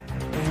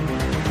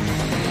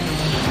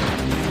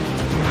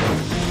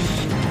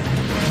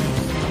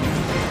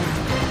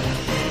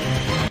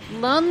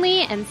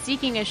lonely and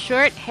seeking a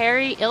short,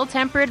 hairy,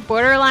 ill-tempered,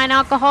 borderline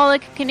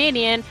alcoholic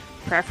Canadian,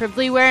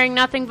 preferably wearing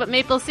nothing but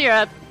maple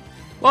syrup.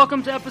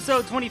 Welcome to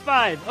episode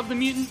 25 of the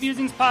Mutant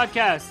Musings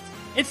podcast.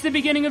 It's the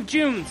beginning of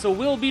June, so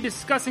we'll be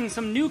discussing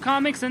some new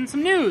comics and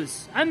some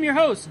news. I'm your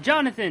host,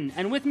 Jonathan,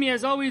 and with me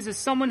as always is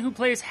someone who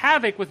plays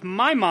havoc with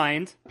my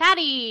mind,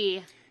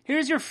 Patty!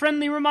 Here's your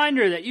friendly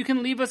reminder that you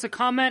can leave us a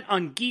comment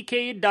on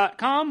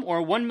Geekade.com or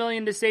 1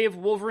 Million to Save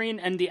Wolverine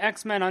and the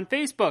X-Men on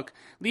Facebook.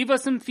 Leave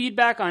us some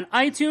feedback on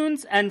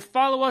iTunes and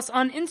follow us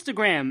on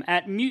Instagram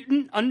at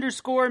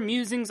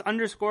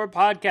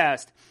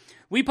mutant_musings_podcast.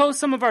 We post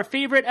some of our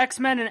favorite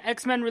X-Men and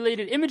X-Men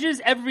related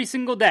images every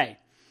single day.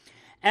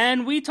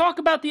 And we talk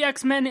about the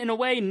X-Men in a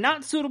way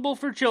not suitable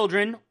for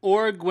children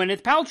or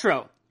Gwyneth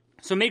Paltrow.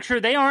 So make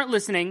sure they aren't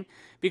listening,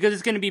 because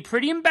it's going to be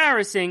pretty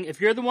embarrassing if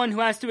you're the one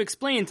who has to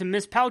explain to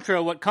Miss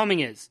Paltrow what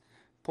coming is.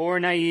 Poor,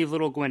 naive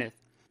little Gwyneth.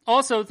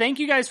 Also, thank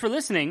you guys for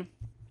listening,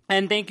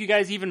 and thank you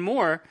guys even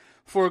more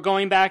for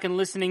going back and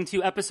listening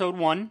to episode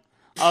 1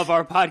 of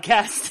our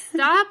podcast.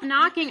 Stop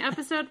knocking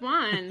episode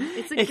 1.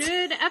 It's a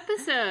good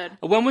episode.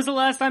 When was the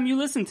last time you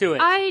listened to it?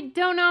 I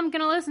don't know. I'm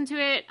going to listen to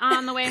it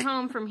on the way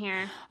home from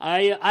here.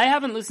 I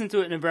haven't listened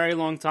to it in a very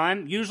long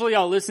time. Usually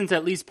I'll listen to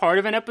at least part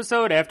of an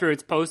episode after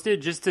it's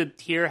posted just to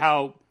hear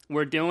how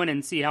we're doing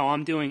and see how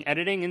I'm doing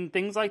editing and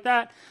things like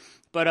that.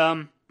 But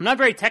I'm not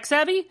very tech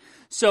savvy,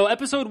 so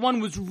episode 1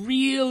 was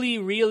really,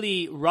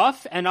 really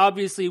rough, and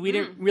obviously we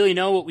didn't really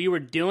know what we were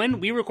doing.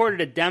 We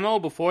recorded a demo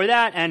before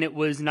that, and it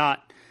was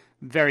not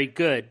very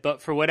good.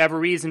 But for whatever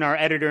reason, our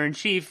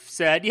editor-in-chief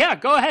said, yeah,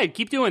 go ahead,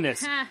 keep doing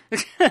this.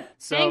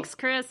 So, thanks,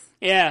 Chris.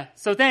 Yeah,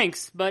 so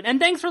thanks. And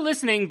thanks for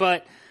listening,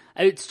 but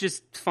it's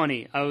just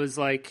funny. I was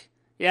like,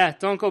 yeah,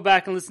 don't go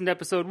back and listen to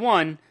episode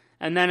 1.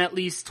 And then at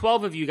least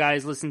 12 of you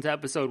guys listened to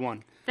episode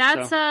 1.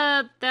 That's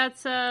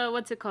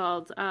what's it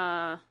called?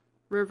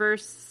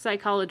 Reverse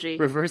psychology.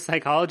 Reverse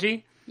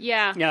psychology?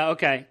 Yeah. Yeah,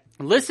 okay.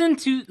 Listen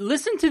to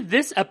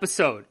this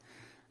episode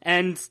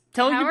and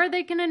tell How are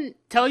they going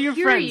to hear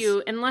friends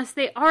you unless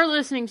they are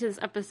listening to this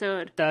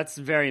episode? That's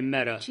very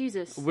meta.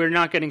 Jesus. We're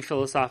not getting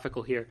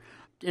philosophical here.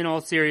 In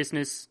all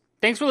seriousness,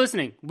 thanks for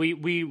listening.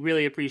 We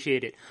really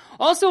appreciate it.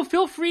 Also,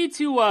 feel free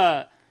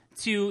to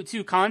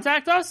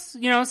contact us,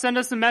 send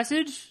us a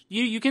message.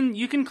 You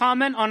can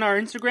comment on our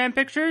Instagram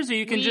pictures, or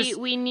you can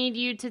we need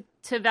you to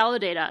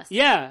validate us.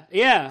 Yeah.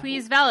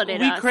 Please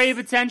validate us. We crave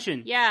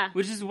attention. Yeah.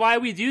 Which is why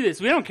we do this.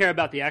 We don't care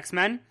about the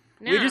X-Men.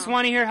 No. We just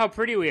want to hear how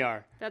pretty we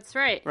are. That's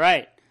right.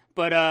 Right.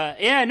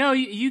 But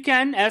you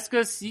can ask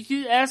us. You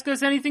can ask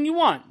us anything you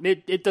want.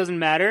 It doesn't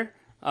matter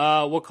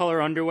what color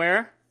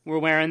underwear we're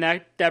wearing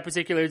that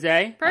particular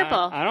day.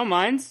 Purple. I don't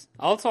mind.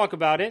 I'll talk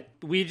about it.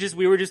 We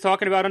were just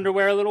talking about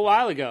underwear a little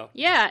while ago.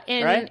 Yeah,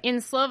 in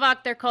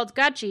Slovak they're called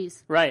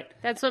gachis. Right.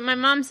 That's what my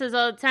mom says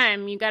all the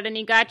time. You got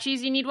any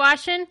gachis you need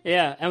washing?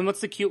 Yeah, and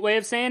what's the cute way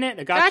of saying it?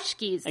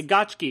 Gotchkis. A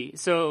gotchki.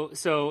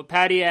 So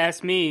Patty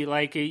asked me,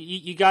 like,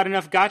 you got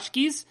enough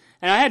gotchkis?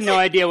 And I had no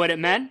idea what it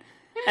meant.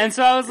 And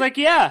so I was like,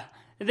 yeah.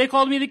 They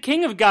called me the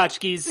king of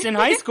gotchkis in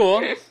high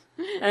school.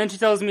 And then she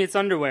tells me it's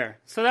underwear.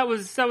 So that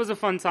was a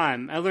fun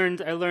time. I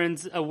learned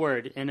a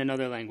word in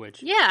another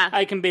language. Yeah.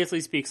 I can basically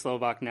speak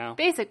Slovak now.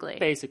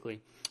 Basically.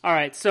 All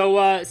right.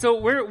 So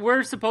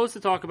we're supposed to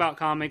talk about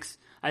comics,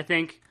 I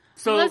think.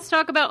 So let's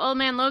talk about Old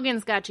Man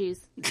Logan's gotchis.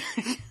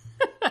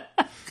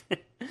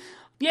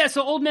 Yeah,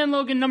 so Old Man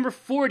Logan number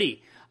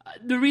 40.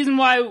 The reason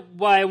why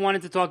I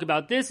wanted to talk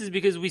about this is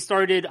because we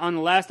started on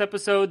the last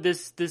episode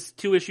this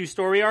 2-issue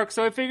story arc,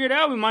 so I figured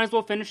we might as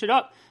well finish it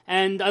up.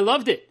 And I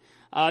loved it.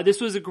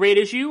 This was a great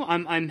issue.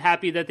 I'm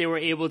happy that they were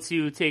able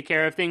to take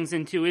care of things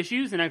in 2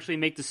 issues and actually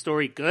make the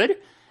story good.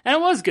 And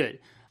it was good.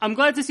 I'm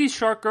glad to see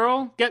Shark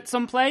Girl get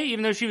some play,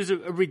 even though she was a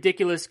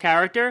ridiculous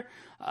character.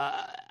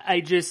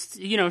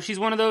 She's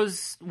one of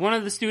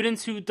the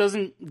students who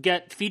doesn't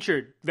get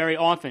featured very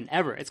often,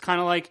 ever. It's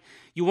kind of like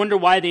you wonder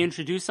why they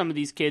introduce some of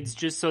these kids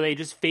just so they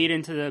just fade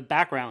into the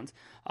background.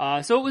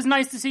 So it was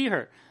nice to see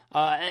her.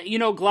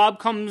 Glob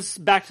comes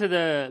back to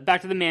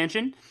the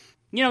mansion.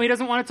 He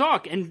doesn't want to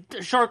talk. And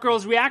Shark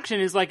Girl's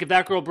reaction is like, if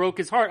that girl broke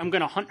his heart, I'm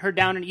going to hunt her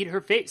down and eat her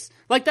face.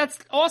 Like, that's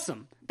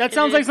awesome. That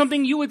sounds like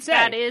something you would say.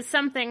 That is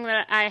something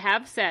that I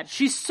have said.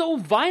 She's so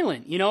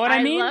violent. You know what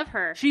I mean? I love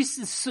her.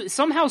 She's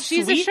somehow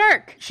sweet. She's a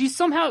shark.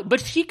 But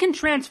she can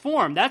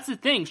transform. That's the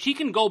thing. She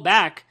can go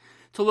back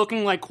to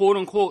looking like quote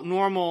unquote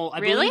normal.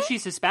 I believe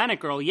she's Hispanic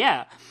girl.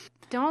 Yeah.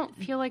 Don't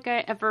feel like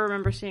I ever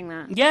remember seeing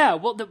that. Yeah,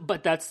 well,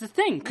 but that's the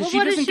thing. Well,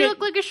 why does she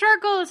look like a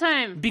shark all the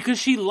time? Because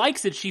she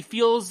likes it. She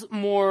feels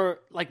more,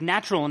 like,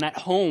 natural and at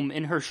home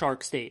in her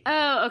shark state.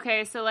 Oh,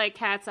 okay, so like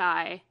Cat's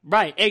Eye.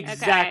 Right,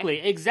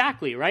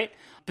 exactly, right?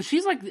 But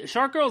she's like,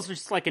 Shark Girl's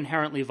just, like,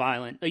 inherently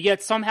violent,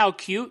 yet somehow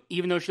cute,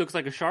 even though she looks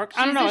like a shark.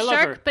 I don't know, I love her. She's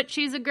a shark, but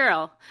she's a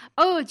girl.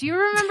 Oh, do you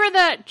remember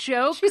that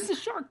joke? She's a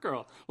shark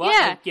girl.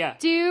 Well, yeah.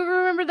 Do you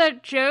remember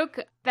that joke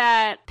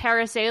that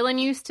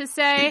Parasailing used to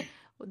say?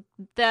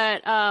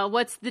 That,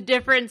 what's the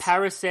difference?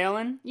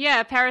 Parasailing?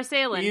 Yeah,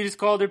 Parasailing. You just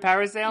called her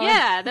Parasailing?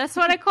 Yeah, that's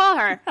what I call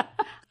her.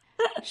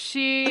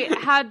 she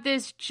had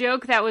this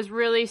joke that was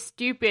really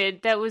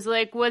stupid that was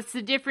like, what's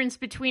the difference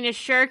between a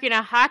shark and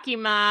a hockey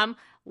mom?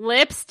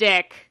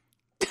 Lipstick.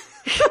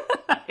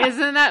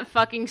 Isn't that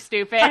fucking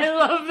stupid? I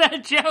love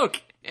that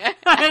joke.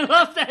 I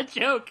love that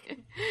joke.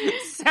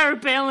 Sarah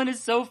Palin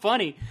is so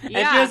funny. And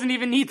she doesn't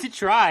even need to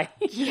try.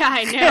 Yeah,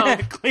 I know.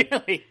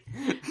 Clearly.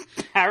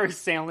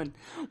 Parasailing.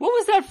 What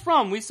was that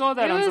from? We saw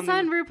that on something.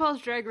 It was on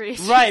RuPaul's Drag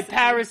Race. Right,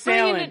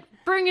 parasailing.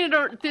 Bringing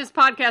this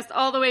podcast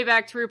all the way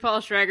back to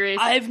RuPaul's Drag Race.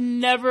 I'd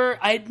never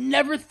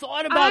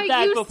thought about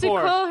that before. I used to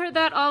call her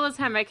that all the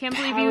time. I can't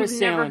believe you've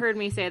never heard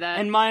me say that.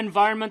 And my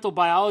environmental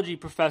biology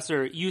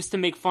professor used to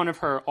make fun of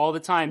her all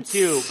the time,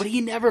 too. But he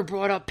never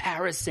brought up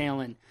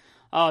parasailing.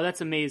 Oh,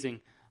 that's amazing.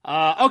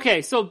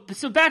 Okay, so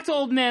back to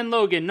Old Man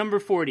Logan,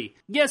 number 40.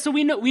 Yeah, so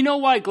we know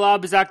why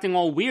Glob is acting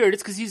all weird.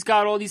 It's because he's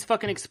got all these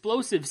fucking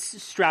explosives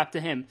strapped to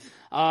him.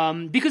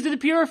 Because of the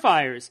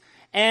purifiers.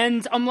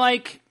 And I'm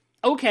like,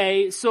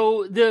 okay,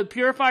 so the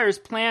purifier's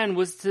plan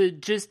was to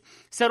just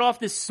set off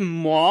this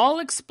small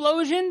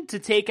explosion to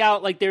take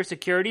out, like, their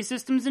security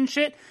systems and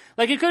shit.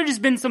 Like, it could have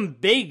just been some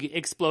big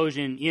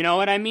explosion, you know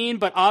what I mean?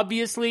 But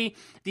obviously,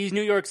 these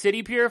New York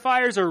City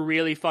purifiers are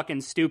really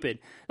fucking stupid.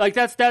 Like,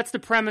 that's the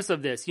premise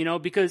of this, you know?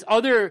 Because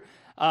other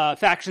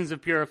factions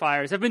of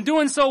purifiers have been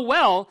doing so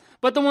well,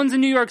 but the ones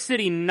in New York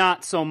City,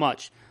 not so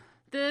much.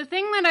 The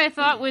thing that I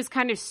thought was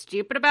kind of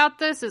stupid about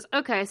this is,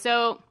 okay,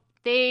 so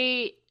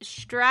they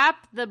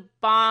strap the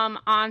bomb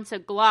onto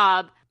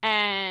Glob,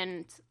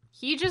 and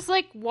he just,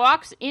 like,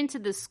 walks into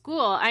the school.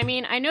 I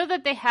mean, I know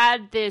that they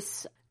had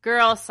this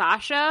girl,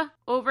 Sasha,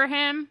 over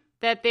him,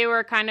 that they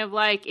were kind of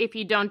like, if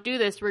you don't do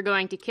this, we're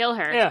going to kill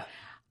her. Yeah.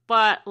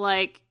 But,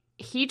 like,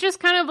 he just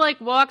kind of, like,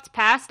 walked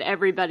past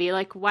everybody.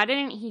 Like, why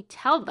didn't he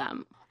tell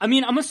them? I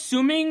mean, I'm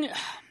assuming...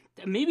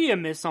 Maybe I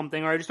missed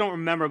something, or I just don't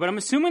remember, but I'm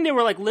assuming they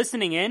were, like,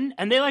 listening in,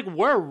 and they, like,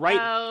 were right...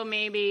 Oh,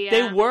 maybe, yeah.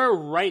 They were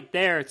right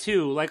there,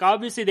 too. Like,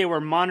 obviously they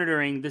were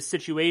monitoring the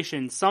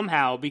situation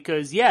somehow,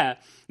 because, yeah,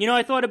 you know,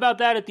 I thought about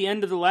that at the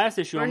end of the last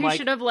issue. Or he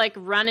should have, like,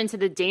 run into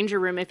the danger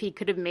room if he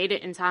could have made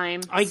it in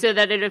time, so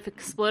that it have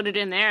exploded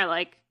in there,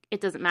 like...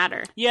 It doesn't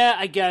matter. Yeah,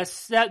 I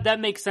guess that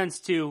makes sense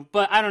too.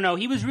 But I don't know.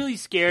 He was really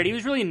scared. He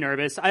was really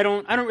nervous. I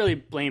don't really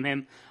blame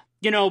him.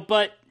 You know,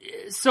 but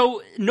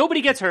so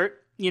nobody gets hurt.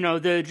 You know,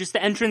 the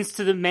entrance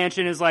to the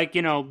mansion is, like,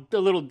 you know, a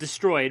little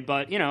destroyed,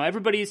 but you know,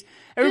 everybody's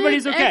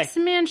okay. X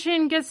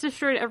mansion gets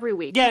destroyed every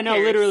week. Yeah, no,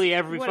 literally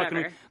every fucking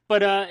week.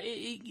 But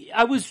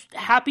I was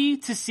happy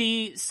to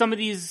see some of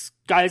these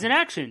guys in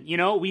action. You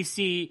know, we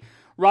see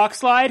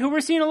Rockslide, who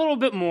we're seeing a little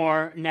bit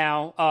more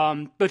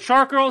now. But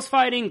Shark Girl's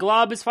fighting,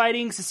 Glob is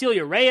fighting,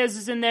 Cecilia Reyes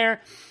is in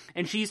there,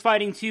 and she's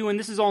fighting too, and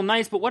this is all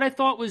nice. But what I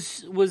thought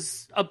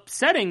was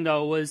upsetting,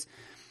 though, was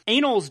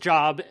Anal's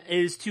job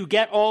is to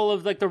get all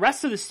of, like, the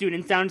rest of the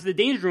students down to the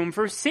danger room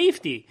for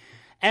safety.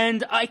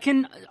 And I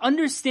can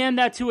understand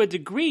that to a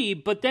degree,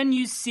 but then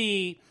you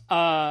see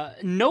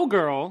No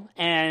Girl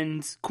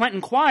and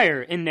Quentin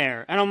Quire in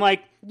there, and I'm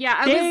like, yeah,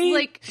 I they was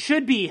like,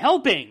 should be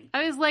helping.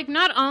 I was like,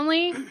 not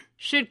only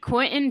should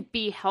Quentin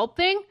be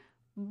helping,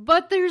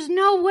 but there's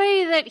no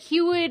way that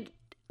he would,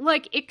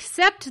 like,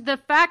 accept the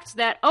fact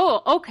that,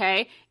 oh,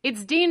 okay,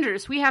 it's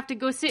dangerous, we have to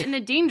go sit in the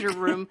danger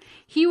room.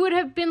 He would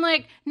have been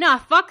like, nah,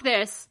 fuck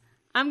this.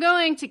 I'm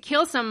going to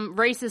kill some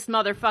racist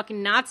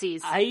motherfucking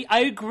Nazis. I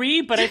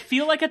agree, but I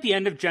feel like at the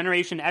end of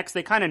Generation X,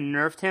 they kind of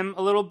nerfed him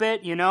a little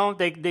bit, you know?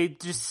 They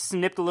just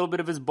snipped a little bit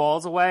of his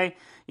balls away,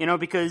 you know,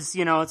 because,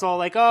 you know, it's all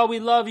like, oh, we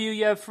love you,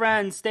 you have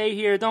friends, stay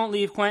here, don't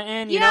leave,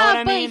 Quentin, you know what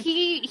I mean?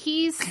 Yeah, but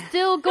he's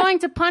still going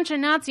to punch a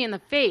Nazi in the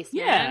face,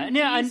 man.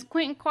 Yeah. He's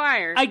Quentin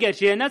Quire. I get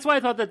you, and that's why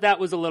I thought that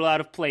was a little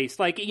out of place.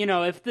 Like, you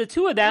know, if the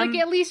two of them... Like,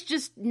 at least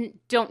just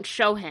don't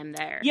show him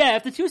there. Yeah,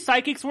 if the two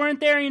psychics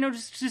weren't there, you know,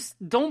 just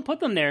don't put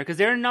them there,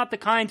 because they're not the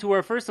kind who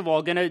are, first of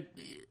all, gonna,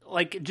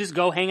 like, just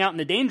go hang out in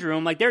the danger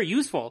room. Like, they're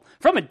useful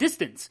from a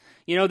distance.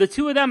 You know, the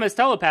two of them as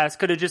telepaths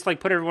could have just, like,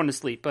 put everyone to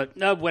sleep, but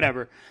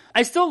whatever.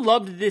 I still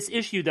loved this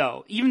issue,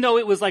 though. Even though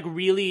it was, like,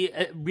 really,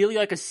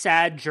 like, a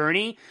sad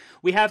journey,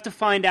 we have to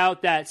find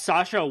out that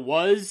Sasha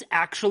was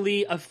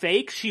actually a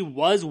fake. She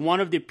was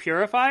one of the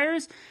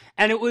purifiers,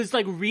 and it was,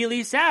 like,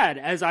 really sad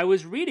as I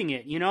was reading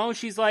it, you know?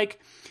 She's like,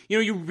 you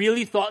know, you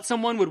really thought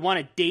someone would want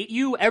to date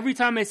you? Every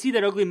time I see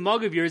that ugly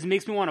mug of yours, it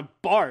makes me want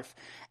to barf.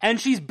 And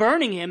she's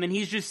burning him, and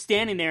he's just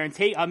standing there and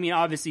I mean,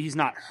 obviously he's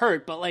not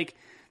hurt, but, like,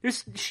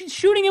 she's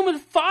shooting him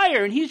with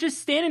fire, and he's just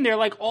standing there,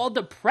 like, all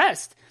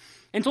depressed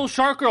until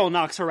Shark Girl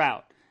knocks her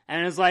out.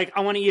 And is like,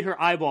 I want to eat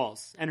her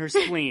eyeballs and her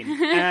spleen.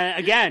 And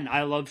again,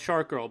 I love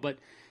Shark Girl, but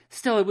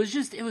still, it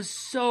was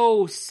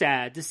so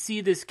sad to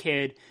see this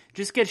kid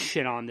just get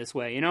shit on this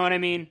way. You know what I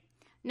mean?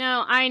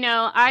 No, I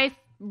know. I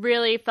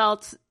really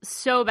felt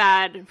so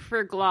bad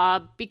for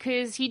Glob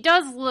because he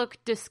does look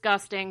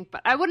disgusting,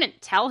 but I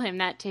wouldn't tell him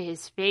that to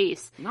his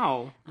face.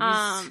 No.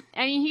 I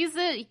mean, he's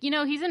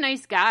a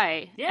nice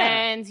guy. Yeah.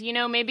 And, you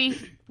know, maybe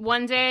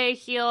one day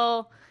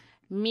he'll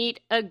meet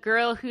a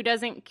girl who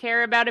doesn't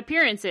care about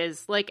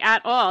appearances, like, at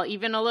all,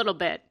 even a little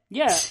bit.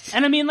 Yeah,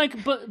 and I mean,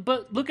 like,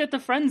 but look at the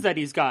friends that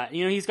he's got.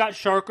 You know, he's got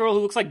Shark Girl, who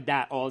looks like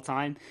that all the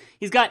time.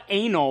 He's got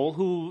Anal,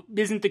 who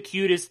isn't the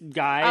cutest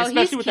guy,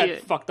 especially with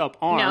that fucked up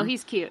arm. No,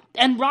 he's cute.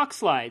 And Rock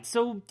Slide.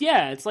 So,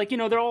 yeah, it's like, you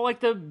know, they're all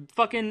like the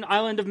fucking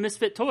island of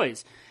misfit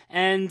toys.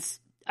 And,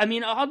 I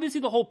mean,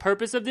 obviously the whole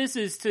purpose of this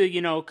is to,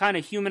 you know, kind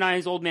of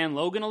humanize Old Man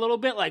Logan a little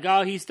bit. Like,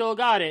 oh, he still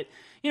got it.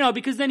 You know,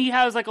 because then he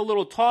has, like, a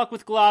little talk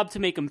with Glob to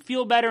make him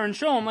feel better and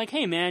show him, like,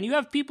 hey, man, you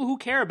have people who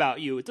care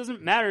about you. It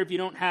doesn't matter if you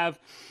don't have...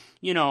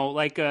 you know,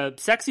 like a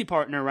sexy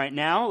partner right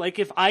now. Like,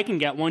 if I can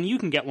get one, you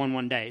can get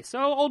one day.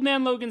 So, Old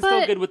Man Logan's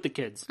still good with the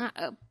kids.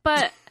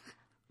 But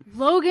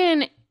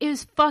Logan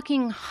is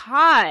fucking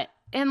hot.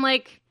 And,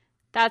 like,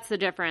 that's the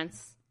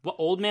difference. What,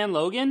 Old Man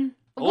Logan?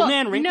 Old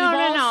Man Wrinkly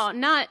Balls?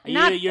 No,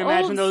 not you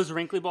imagine those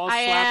wrinkly balls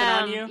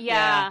slapping on you?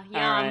 Yeah. All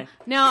right.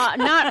 No,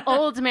 not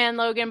Old Man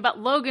Logan, but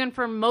Logan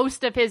for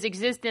most of his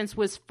existence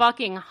was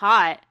fucking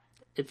hot.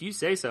 If you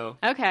say so.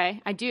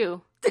 Okay, I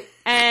do.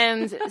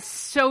 And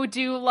so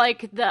do,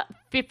 like, the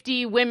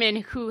 50 women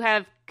who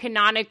have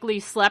canonically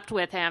slept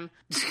with him.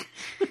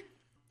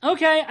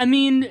 Okay, I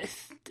mean,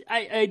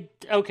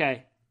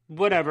 okay,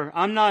 whatever.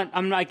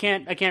 I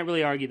can't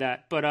really argue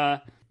that.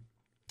 But,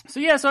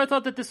 so I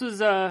thought that this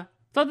was a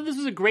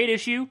great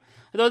issue.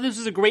 I thought this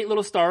was a great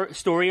little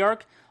story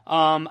arc.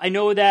 I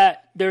know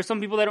that there are some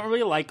people that don't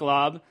really like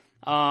Glob.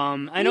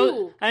 I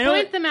know.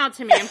 Point them out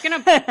to me.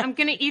 I'm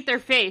gonna eat their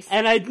face.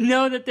 And I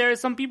know that there are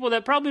some people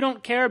that probably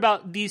don't care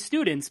about these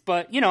students,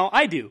 but, you know,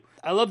 I do.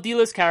 I love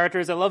D-list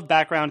characters. I love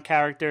background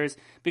characters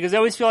because I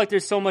always feel like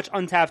there's so much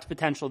untapped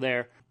potential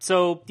there.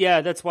 So, yeah,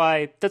 that's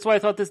why I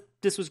thought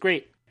this was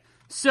great.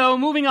 So,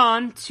 moving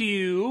on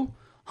to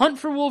Hunt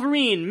for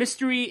Wolverine,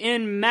 Mystery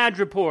in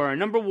Madripoor,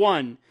 number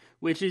 1,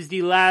 which is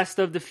the last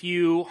of the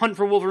few Hunt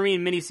for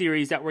Wolverine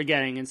miniseries that we're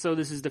getting. And so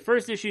this is the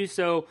first issue,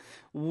 so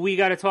we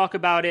got to talk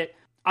about it.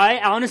 I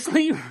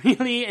honestly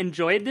really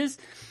enjoyed this,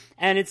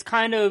 and it's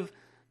kind of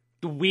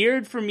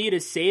weird for me to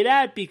say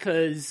that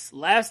because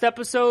last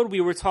episode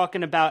we were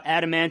talking about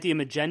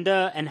Adamantium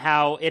Agenda and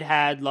how it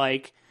had,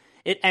 like,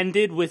 it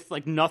ended with,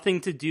 like, nothing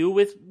to do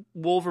with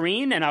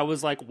Wolverine, and I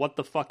was like, what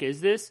the fuck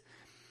is this?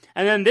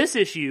 And then this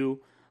issue,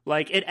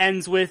 like, it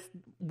ends with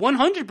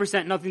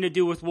 100% nothing to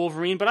do with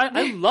Wolverine, but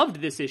I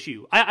loved this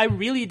issue. I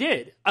really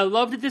did. I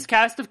loved this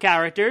cast of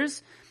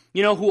characters,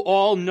 you know, who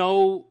all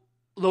know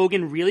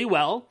Logan really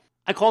well.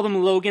 I call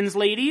them Logan's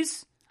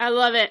ladies. I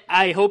love it.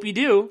 I hope you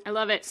do. I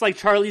love it. It's like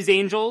Charlie's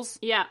Angels.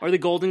 Yeah. Or the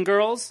Golden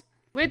Girls.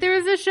 Wait, there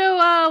was a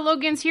show,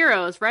 Logan's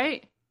Heroes,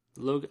 right?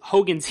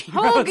 Hogan's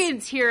Heroes.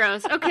 Hogan's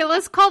Heroes. Okay,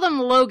 let's call them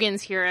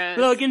Logan's Heroes.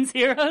 Logan's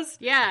Heroes?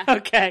 Yeah.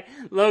 Okay,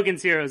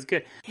 Logan's Heroes,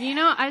 good. You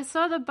know, I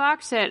saw the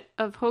box set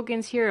of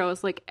Hogan's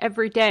Heroes, like,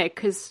 every day,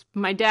 because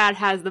my dad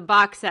has the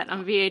box set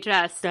on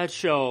VHS. That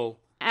show.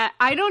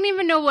 I don't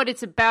even know what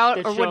it's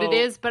about or what it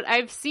is, but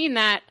I've seen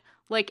that,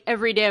 like,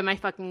 every day of my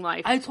fucking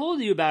life. I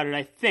told you about it,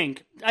 I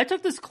think. I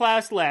took this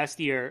class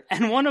last year,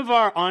 and one of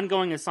our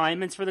ongoing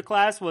assignments for the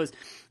class was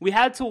we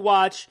had to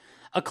watch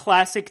a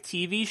classic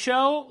TV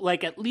show,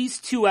 like at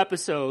least 2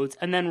 episodes,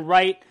 and then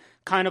write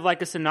kind of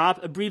like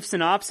a brief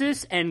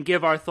synopsis and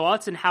give our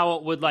thoughts and how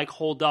it would, like,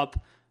 hold up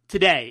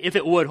today, if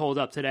it would hold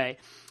up today.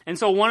 And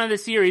so one of the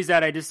series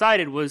that I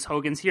decided was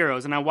Hogan's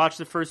Heroes, and I watched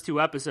the first 2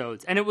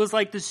 episodes, and it was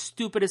like the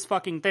stupidest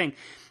fucking thing.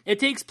 It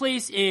takes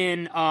place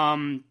in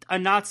a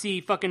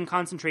Nazi fucking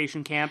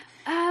concentration camp.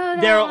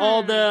 There are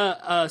all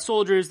the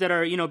soldiers that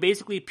are, you know,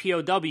 basically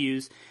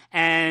POWs,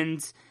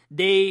 and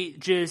they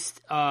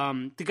just,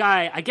 the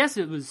guy, I guess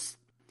it was,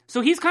 so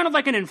he's kind of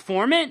like an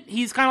informant.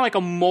 He's kind of like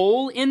a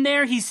mole in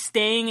there. He's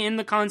staying in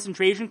the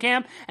concentration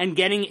camp and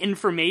getting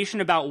information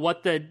about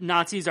what the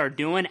Nazis are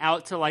doing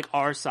out to, like,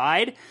 our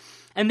side.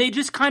 And they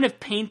just kind of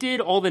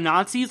painted all the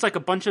Nazis like a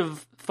bunch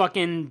of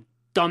fucking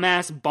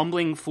dumbass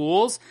bumbling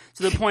fools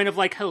to the point of,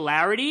 like,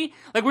 hilarity.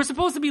 Like, we're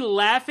supposed to be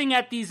laughing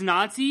at these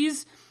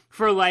Nazis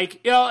for, like,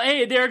 you know,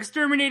 hey, they're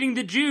exterminating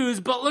the Jews,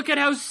 but look at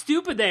how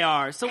stupid they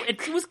are. So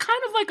it was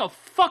kind of like a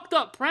fucked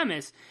up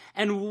premise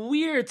and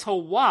weird to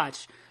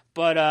watch.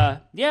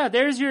 But, yeah,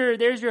 there's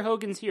your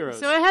Hogan's Heroes.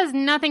 So it has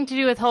nothing to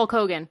do with Hulk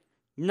Hogan.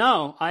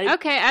 No,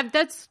 Okay,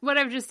 that's what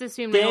I've just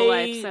assumed my whole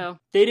life, so.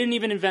 They didn't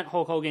even invent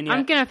Hulk Hogan yet.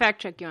 I'm gonna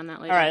fact check you on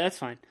that later. Alright, that's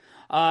fine.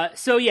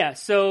 So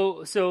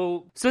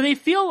they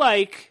feel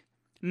like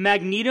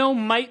Magneto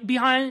might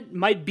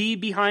be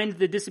behind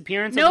the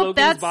disappearance of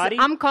Logan's body.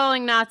 I'm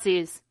calling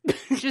Nazis.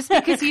 Just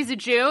because he's a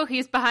Jew,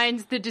 he's behind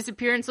the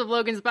disappearance of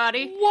Logan's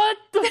body. What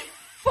the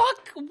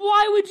fuck?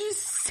 Why would you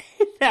say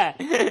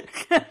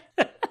that?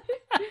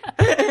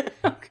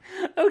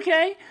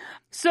 Okay.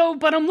 So,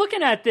 but I'm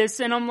looking at this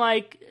and I'm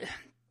like,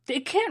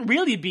 it can't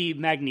really be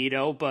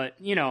Magneto, but,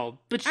 you know.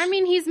 I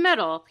mean, he's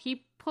metal.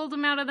 He pulled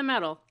him out of the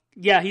metal.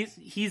 Yeah,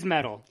 he's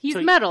metal. He's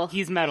metal.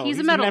 He's metal. He's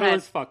a metal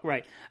as fuck,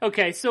 right.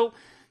 Okay, so,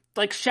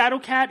 like,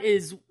 Shadowcat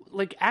is,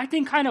 like,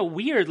 acting kind of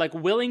weird, like,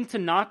 willing to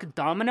knock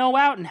Domino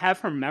out and have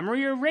her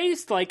memory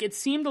erased. Like, it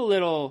seemed a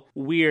little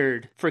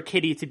weird for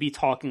Kitty to be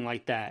talking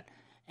like that.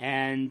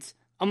 And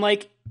I'm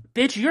like,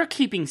 bitch, you're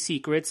keeping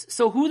secrets,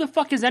 so who the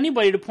fuck is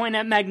anybody to point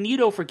at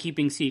Magneto for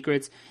keeping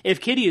secrets if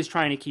Kitty is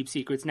trying to keep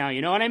secrets now,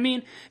 you know what I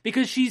mean?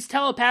 Because she's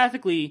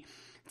telepathically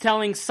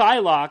telling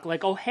Psylocke,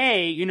 like, oh,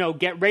 hey, you know,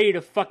 get ready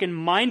to fucking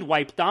mind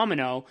wipe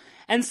Domino.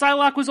 And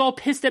Psylocke was all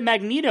pissed at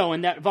Magneto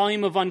in that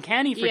volume of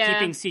Uncanny for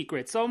keeping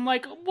secrets. So I'm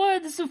like,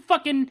 what? This is a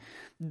fucking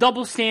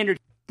double standard.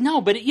 No,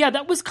 but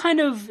it was kind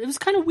of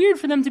weird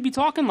for them to be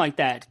talking like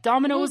that.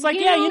 Domino was like,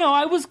 yeah, you know,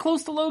 I was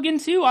close to Logan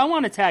too. I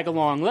want to tag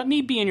along. Let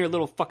me be in your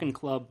little fucking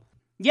club.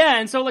 Yeah,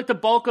 and so like the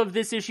bulk of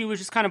this issue was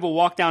just kind of a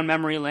walk down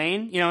memory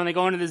lane. You know, and they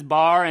go into this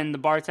bar and the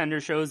bartender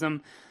shows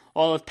them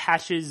all of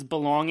Patch's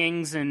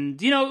belongings,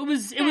 and you know, it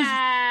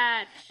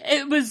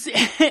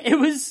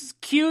was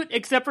cute,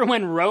 except for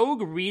when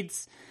Rogue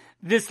reads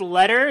this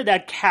letter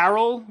that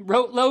Carol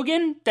wrote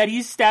Logan that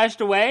he's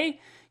stashed away,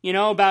 you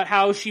know, about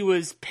how she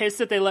was pissed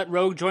that they let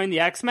Rogue join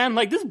the X-Men.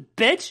 Like, this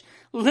bitch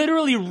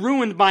literally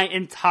ruined my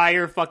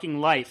entire fucking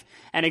life,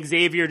 and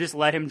Xavier just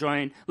let her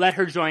join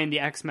the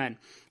X-Men.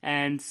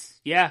 And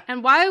yeah.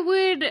 And why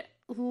would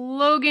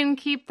Logan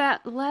keep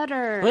that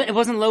letter? Well, it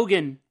wasn't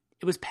Logan.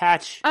 It was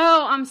Patch.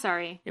 Oh, I'm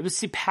sorry.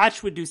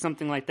 Patch would do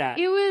something like that.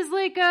 It was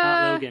like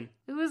not Logan.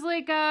 It was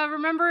like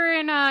remember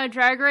in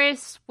Drag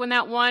Race when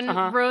that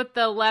one wrote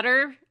the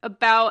letter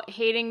about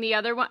hating the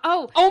other one?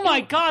 Oh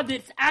my God!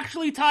 This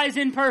actually ties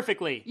in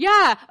perfectly.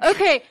 Yeah.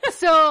 Okay.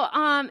 So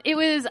it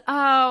was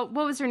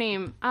what was her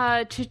name?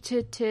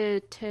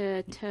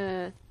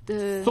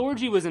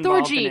 Thorgy was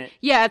involved in it.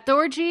 Yeah,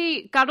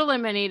 Thorgy got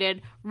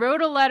eliminated,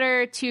 wrote a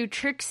letter to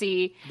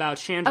Trixie about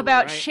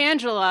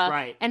Shangela,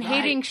 right? And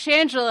hating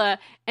Shangela,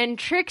 and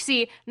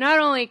Trixie not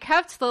only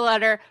kept the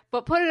letter,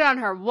 but put it on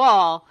her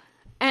wall,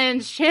 and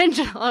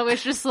Shangela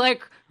was just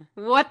like,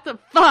 what the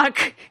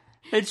fuck?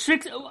 And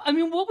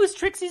what was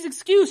Trixie's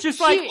excuse?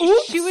 Just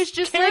oops, she was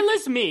just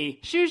careless me.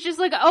 She was just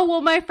like, oh,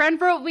 well, my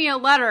friend wrote me a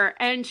letter,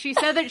 and she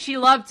said that she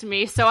loved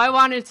me, so I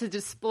wanted to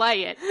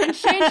display it. And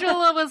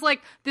Shangela was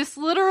like, this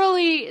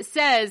literally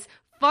says,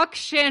 fuck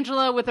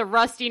Shangela with a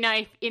rusty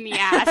knife in the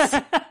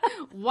ass.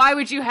 Why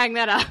would you hang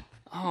that up?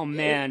 Oh,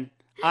 man.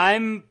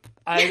 I'm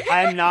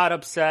not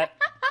upset,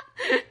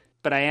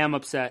 but I am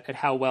upset at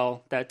how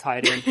well that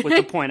tied in with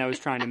the point I was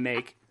trying to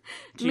make.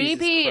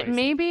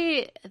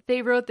 Maybe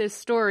they wrote this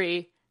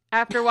story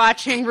after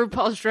watching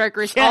RuPaul's Drag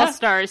Race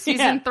All-Stars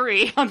season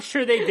 3. I'm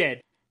sure they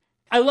did.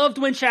 I loved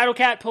when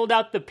Shadowcat pulled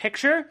out the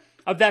picture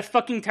of that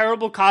fucking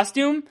terrible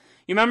costume.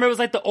 You remember it was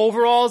like the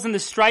overalls and the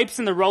stripes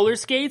and the roller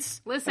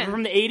skates? Listen,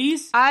 from the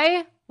 80s?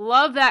 I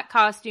love that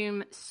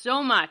costume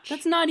so much.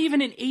 That's not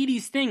even an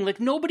 80s thing.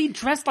 Like, nobody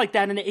dressed like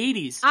that in the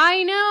 80s.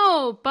 I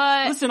know,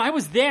 but... Listen, I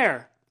was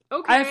there.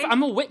 Okay.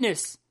 I'm a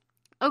witness.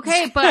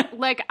 Okay, but,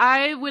 like,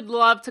 I would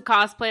love to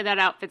cosplay that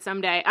outfit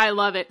someday. I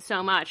love it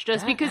so much,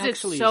 just because it's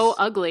so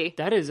ugly.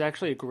 That is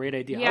actually a great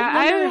idea. Yeah,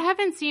 I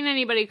haven't seen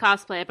anybody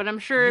cosplay it, but I'm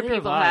sure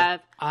people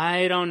have.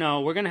 I don't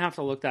know. We're going to have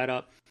to look that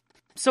up.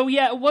 So,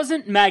 yeah, it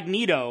wasn't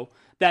Magneto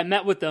that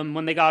met with them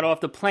when they got off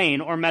the plane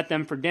or met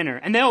them for dinner.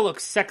 And they all look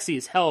sexy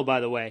as hell,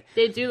 by the way.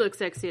 They do look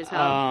sexy as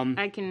hell.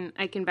 I can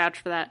vouch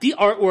for that. The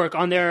artwork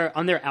on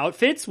their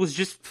outfits was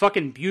just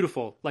fucking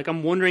beautiful. Like,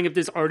 I'm wondering if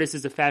this artist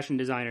is a fashion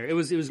designer. It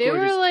was gorgeous. They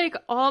were like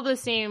all the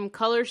same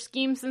color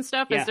schemes and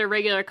stuff as their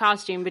regular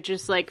costume, but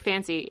just like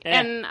fancy. Yeah.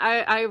 And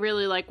I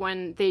really like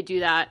when they do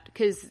that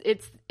because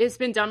it's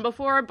been done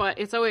before, but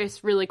it's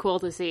always really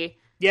cool to see.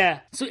 Yeah.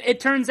 So it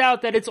turns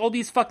out that it's all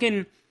these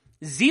fucking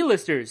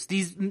Z-listers,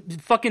 these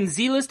fucking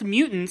Z-list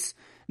mutants,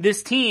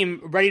 this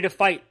team ready to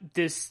fight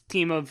this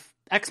team of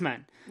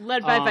X-Men.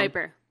 Led by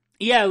Viper.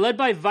 Yeah, led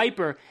by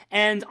Viper.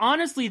 And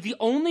honestly, the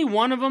only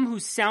one of them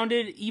who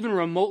sounded even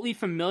remotely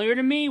familiar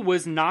to me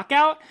was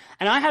Knockout,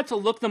 and I had to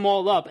look them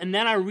all up, and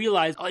then I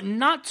realized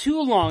not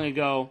too long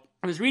ago,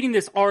 I was reading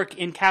this arc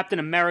in Captain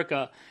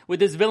America with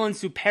this villain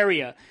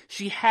Superia.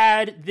 She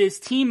had this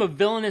team of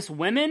villainous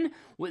women.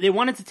 They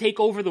wanted to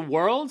take over the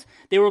world.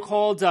 They were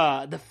called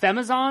the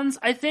Femizons,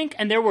 I think,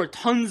 and there were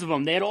tons of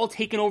them. They had all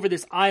taken over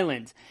this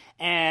island.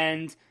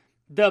 And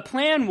the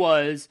plan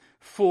was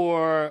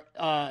for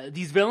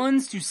these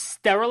villains to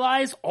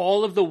sterilize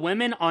all of the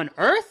women on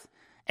Earth,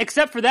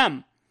 except for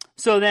them.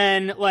 So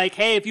then, like,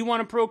 hey, if you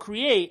want to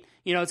procreate,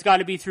 you know, it's got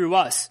to be through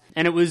us.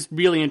 And it was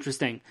really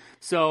interesting.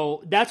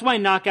 So that's why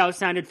Knockout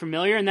sounded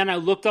familiar. And then I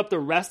looked up the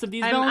rest of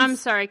these villains. I'm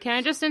sorry. Can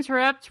I just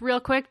interrupt real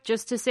quick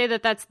just to say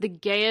that that's the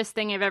gayest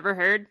thing I've ever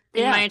heard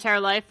in my entire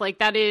life? Like,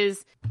 that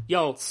is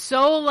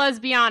so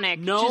lesbianic.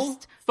 No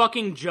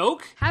fucking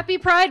joke. Happy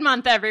Pride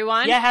Month,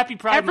 everyone. Yeah, happy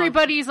Pride Month.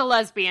 Everybody's a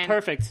lesbian.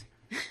 Perfect.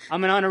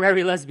 I'm an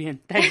honorary lesbian.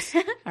 Thanks.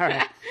 All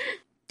right.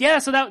 Yeah,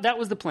 so that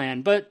was the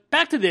plan. But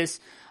back to this.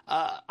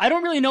 I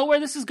don't really know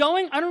where this is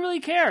going. I don't really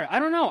care. I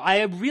don't know.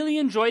 I really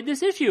enjoyed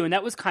this issue, and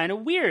that was kind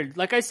of weird,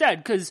 like I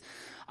said, because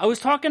I was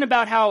talking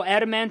about how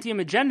Adamantium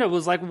Agenda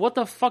was like, what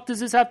the fuck does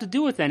this have to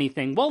do with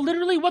anything? Well,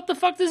 literally, what the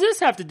fuck does this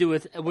have to do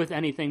with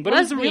anything? But it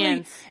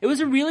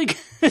was a really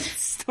good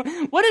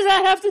story. What does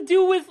that have to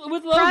do with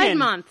Logan? Pride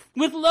Month.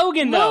 With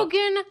Logan, though.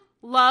 Logan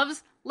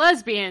loves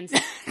lesbians.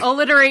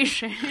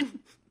 Alliteration.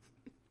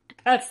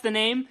 That's the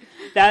name?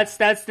 That's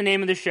the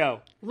name of the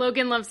show.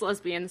 Logan Loves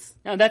Lesbians.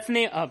 No, that's the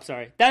name. Oh, I'm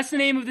sorry. That's the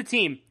name of the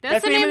team.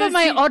 That's the name of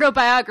my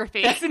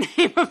autobiography. That's the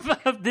name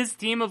of this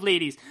team of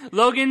ladies.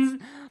 Logan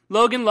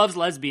Loves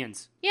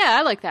Lesbians. Yeah,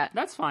 I like that.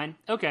 That's fine.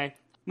 Okay.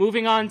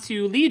 Moving on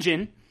to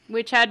Legion.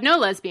 Which had no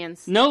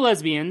lesbians. No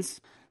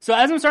lesbians. So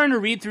as I'm starting to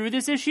read through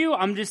this issue,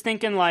 I'm just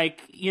thinking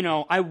like,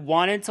 I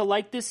wanted to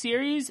like this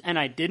series and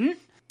I didn't.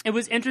 It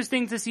was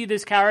interesting to see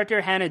this character,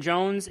 Hannah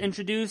Jones,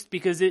 introduced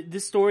because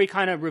this story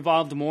kind of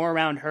revolved more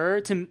around her,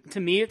 to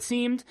me it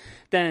seemed,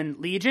 than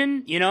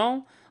Legion,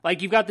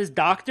 Like, you've got this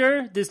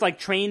doctor, this, like,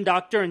 trained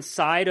doctor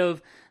inside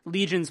of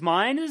Legion's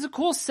mind. It was a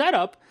cool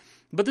setup,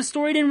 but the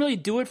story didn't really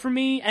do it for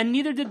me, and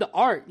neither did the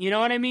art, you know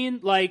what I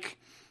mean? Like,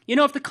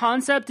 if the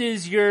concept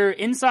is you're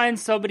inside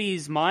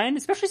somebody's mind,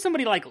 especially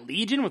somebody like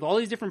Legion with all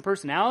these different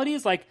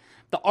personalities, like,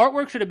 the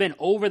artwork should have been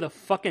over the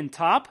fucking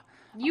top.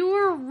 You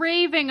were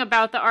raving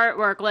about the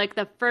artwork like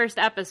the first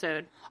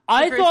episode.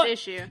 First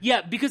issue.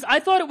 Yeah, because I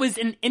thought it was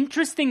an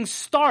interesting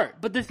start.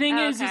 But the thing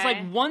is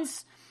like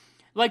once,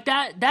 like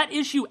that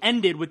issue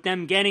ended with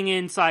them getting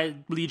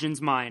inside Legion's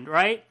mind,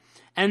 right?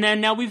 And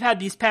then now we've had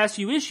these past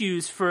few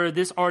issues for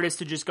this artist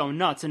to just go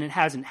nuts, and it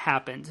hasn't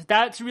happened.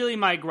 That's really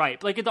my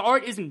gripe. Like, the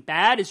art isn't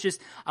bad, it's just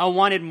I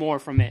wanted more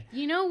from it.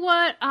 You know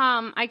what?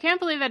 I can't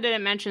believe I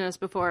didn't mention this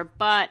before,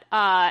 but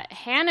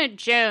Hannah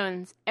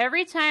Jones,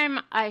 every time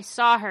I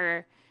saw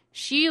her,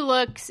 she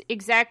looks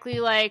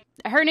exactly like...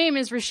 Her name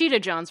is Rashida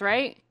Jones,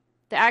 right?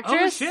 The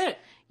actress? Oh, shit.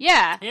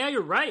 Yeah. Yeah,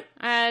 you're right.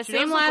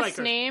 Same last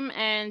name,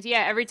 and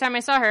yeah, every time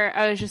I saw her,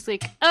 I was just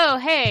like, oh,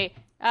 hey,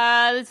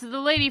 this is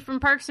the lady from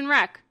Parks and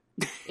Rec.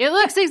 It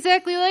looks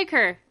exactly like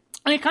her.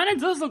 And it kind of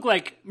does look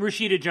like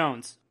Rashida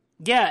Jones.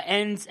 Yeah,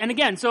 and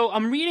again, so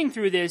I'm reading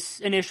through this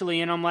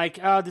initially, and I'm like,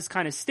 oh, this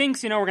kind of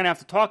stinks, we're going to have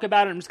to talk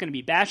about it, I'm just going to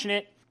be bashing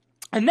it.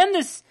 And then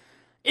this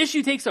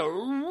issue takes a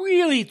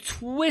really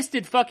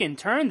twisted fucking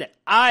turn that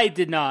I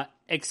did not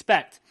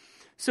expect.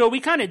 So we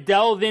kind of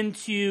delve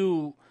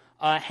into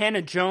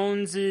Hannah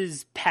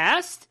Jones's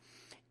past,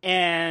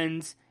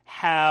 and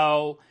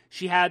how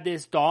she had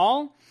this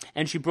doll,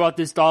 and she brought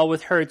this doll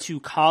with her to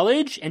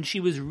college, and she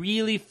was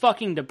really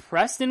fucking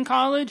depressed in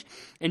college,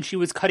 and she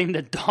was cutting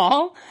the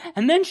doll,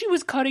 and then she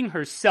was cutting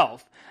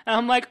herself. And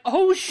I'm like,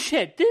 oh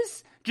shit,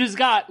 this just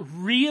got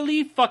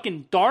really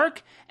fucking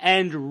dark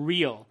and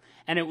real.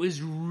 And it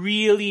was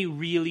really,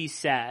 really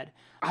sad.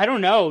 I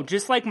don't know,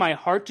 just like my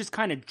heart just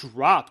kind of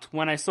dropped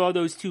when I saw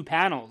those two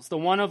panels. The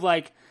one of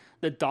like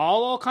the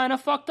doll all kind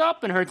of fucked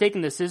up and her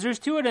taking the scissors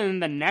to it, and then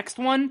the next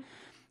one,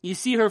 you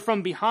see her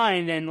from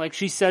behind and like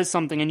she says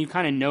something and you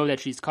kind of know that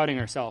she's cutting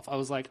herself. I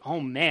was like,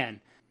 oh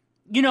man.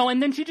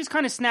 And then she just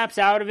kind of snaps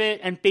out of it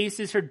and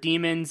faces her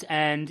demons,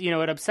 and,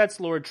 it upsets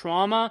Lord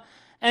Trauma,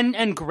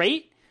 and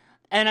great.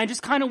 And I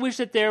just kind of wish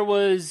that there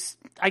was,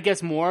 I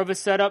guess, more of a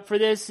setup for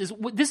this.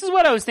 This is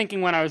what I was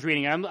thinking when I was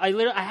reading it.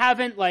 I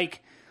haven't,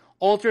 like,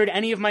 altered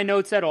any of my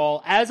notes at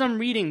all. As I'm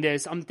reading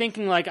this, I'm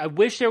thinking, like, I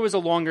wish there was a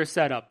longer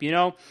setup,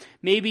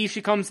 Maybe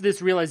she comes to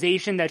this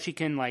realization that she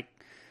can, like,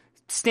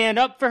 stand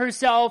up for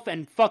herself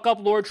and fuck up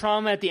Lord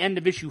Trauma at the end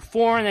of issue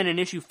 4, and then in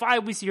issue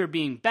 5 we see her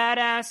being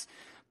badass.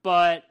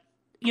 But,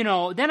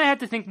 then I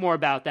had to think more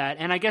about that,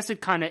 and I guess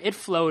it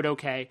flowed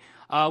okay.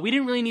 We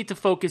didn't really need to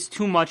focus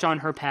too much on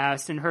her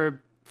past and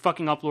her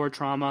fucking up Lord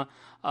Trauma.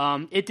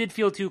 It did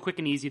feel too quick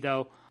and easy,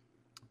 though.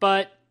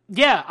 But,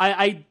 yeah,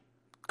 I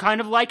kind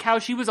of like how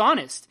she was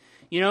honest.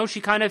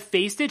 She kind of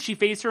faced it. She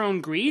faced her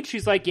own greed.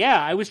 She's like,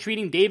 yeah, I was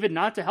treating David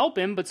not to help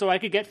him, but so I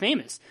could get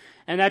famous.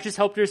 And that just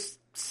helped her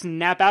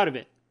snap out of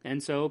it.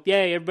 And so,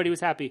 yay, everybody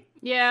was happy.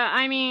 Yeah,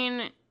 I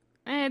mean,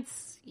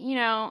 it's,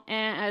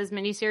 as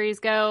miniseries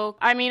go,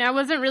 I mean, I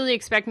wasn't really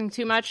expecting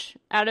too much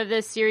out of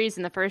this series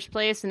in the first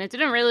place, and it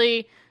didn't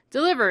really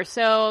deliver.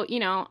 So,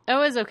 I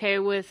was okay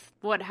with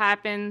what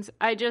happened.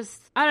 I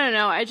don't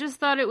know. I just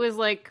thought it was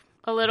like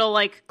a little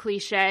like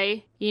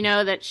cliche,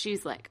 that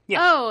she's like,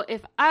 oh,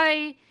 if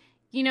I,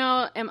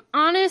 am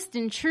honest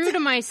and true to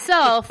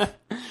myself,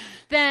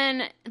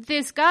 then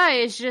this guy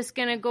is just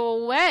going to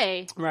go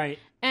away. Right.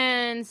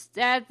 And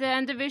at the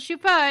end of issue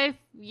 5,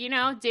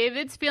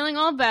 David's feeling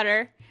all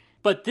better.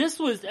 But this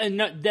was,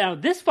 now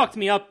this fucked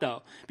me up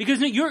though,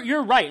 because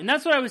you're right, and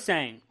that's what I was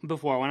saying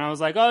before when I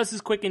was like, oh, this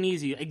is quick and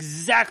easy.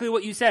 Exactly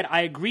what you said,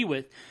 I agree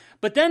with.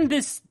 But then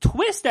this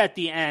twist at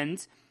the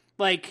end,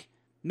 like,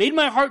 made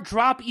my heart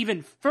drop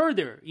even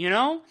further,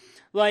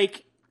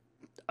 Like,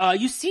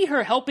 you see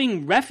her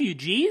helping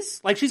refugees,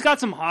 like she's got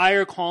some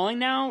higher calling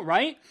now,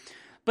 right?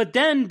 But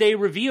then they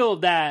reveal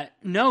that,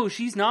 no,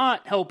 she's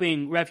not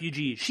helping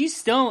refugees. She's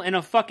still in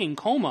a fucking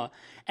coma.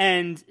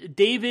 And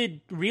David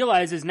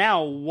realizes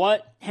now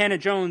what Hannah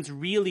Jones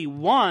really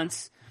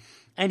wants,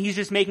 and he's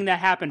just making that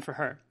happen for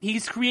her.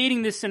 He's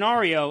creating this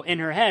scenario in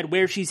her head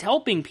where she's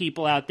helping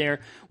people out there,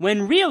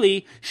 when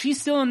really,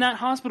 she's still in that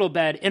hospital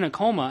bed in a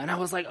coma. And I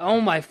was like,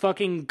 oh my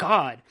fucking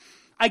God.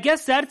 I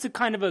guess that's a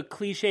kind of a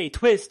cliche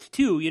twist,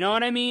 too, you know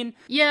what I mean?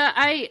 Yeah,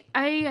 I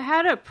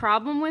had a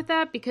problem with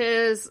that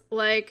because,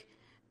 like,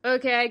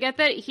 okay, I get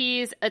that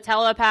he's a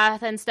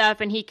telepath and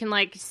stuff, and he can,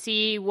 like,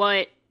 see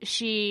what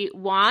she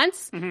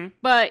wants, Mm-hmm.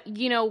 but,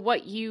 you know,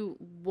 what you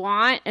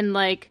want and,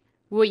 like,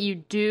 what you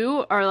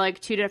do are, like,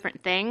 two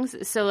different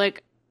things. So,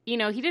 like, you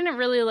know, he didn't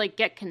really, like,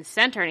 get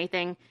consent or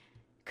anything.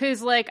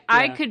 Because, like,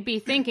 I could be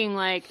thinking,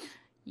 like,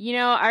 you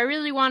know, I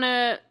really want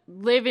to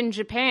live in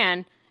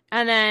Japan.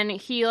 And then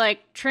he,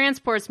 like,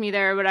 transports me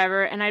there or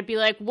whatever. And I'd be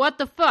like, what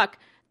the fuck?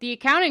 The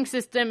accounting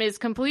system is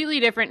completely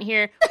different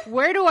here.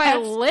 Where do I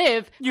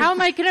live? How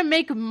am I going to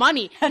make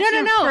money?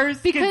 No.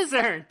 Because,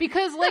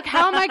 like,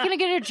 how am I going to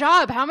get a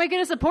job? How am I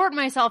going to support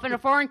myself in a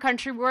foreign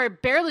country where I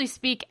barely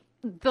speak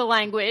the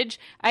language?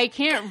 I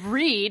can't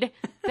read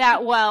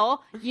that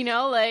well. You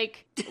know,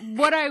 like,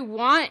 what I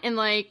want and,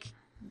 like,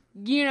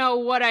 you know,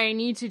 what I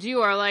need to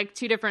do are, like,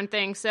 two different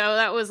things. So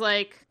that was,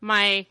 like,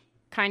 my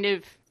kind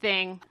of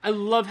thing. I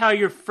love how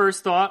your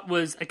first thought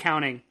was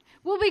accounting.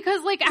 Well,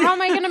 because, like, how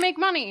am I going to make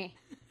money?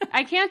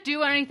 I can't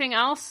do anything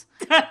else.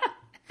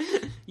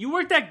 You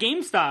worked at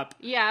GameStop.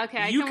 Yeah,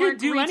 okay. You could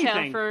do retail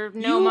anything for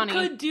no money.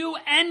 You could do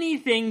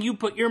anything you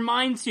put your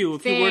mind to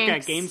if you work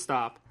at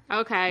GameStop.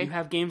 Okay. You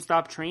have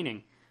GameStop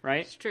training,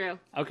 right? It's true.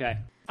 Okay.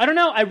 I don't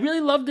know. I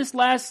really love this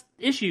last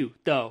issue,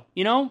 though.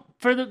 You know,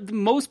 for the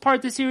most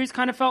part, the series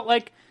kind of felt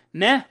like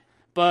meh,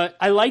 but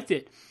I liked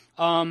it.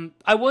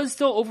 I was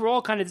still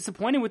overall kind of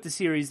disappointed with the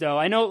series, though.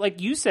 I know,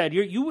 like you said,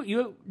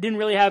 you didn't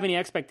really have any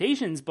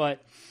expectations,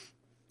 but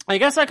I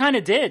guess I kind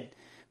of did.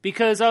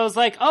 Because I was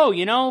like, oh,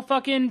 you know,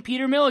 fucking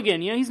Peter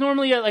Milligan. You know, he's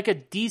normally like a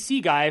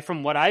DC guy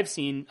from what I've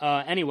seen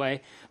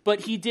anyway.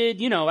 But he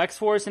did, you know,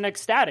 X-Force and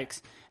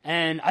X-Statix.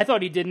 And I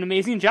thought he did an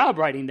amazing job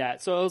writing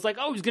that. So I was like,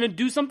 oh, he's going to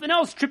do something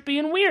else trippy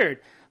and weird.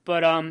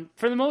 But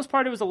for the most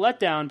part, it was a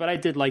letdown. But I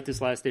did like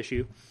this last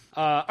issue.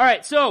 All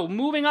right, so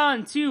moving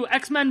on to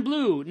X-Men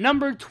Blue,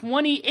 number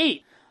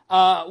 28.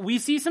 We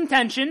see some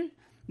tension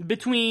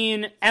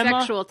between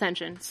Emma...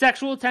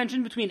 Sexual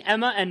tension between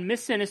Emma and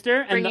Miss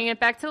Sinister. Bringing it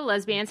back to the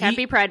lesbians.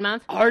 Happy Pride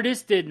Month.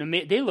 Artists did...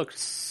 They looked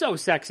so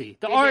sexy.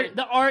 The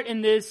art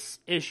in this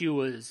issue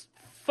was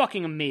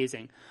fucking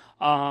amazing.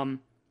 I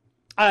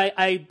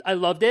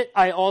loved it.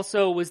 I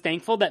also was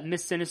thankful that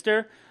Miss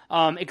Sinister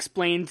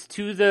explained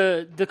to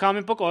the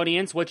comic book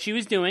audience what she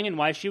was doing and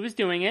why she was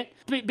doing it.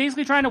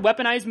 Basically trying to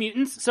weaponize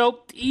mutants.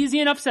 So,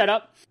 easy enough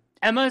setup.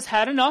 Emma's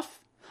had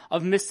enough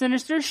of Miss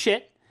Sinister's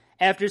shit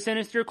after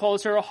Sinister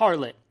calls her a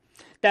harlot.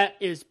 That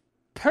is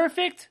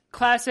perfect,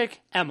 classic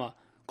Emma.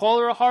 Call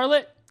her a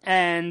harlot,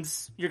 and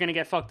you're gonna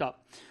get fucked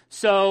up.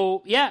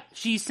 So, yeah,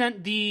 she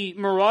sent the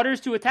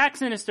Marauders to attack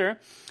Sinister,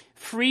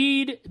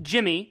 freed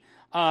Jimmy,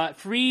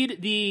 freed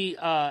the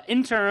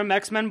interim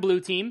X-Men Blue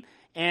team,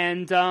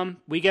 and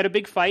we get a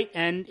big fight,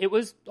 and it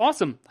was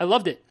awesome. I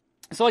loved it.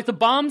 So, like, the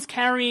bombs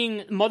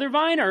carrying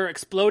Mothervine are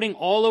exploding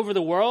all over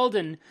the world,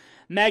 and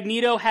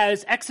Magneto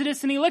has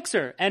Exodus and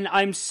Elixir, and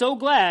I'm so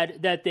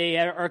glad that they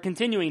are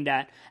continuing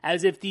that,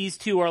 as if these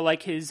two are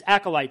like his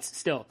acolytes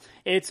still.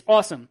 It's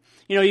awesome.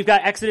 You know, you've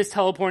got Exodus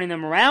teleporting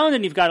them around,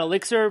 and you've got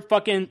Elixir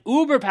fucking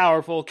uber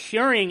powerful,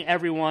 curing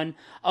everyone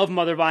of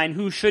Mothervine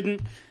who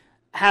shouldn't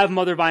have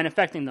Mothervine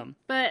affecting them.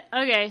 But,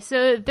 okay,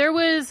 so there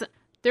was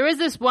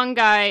this one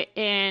guy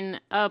in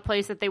a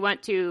place that they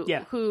went to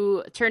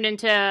who turned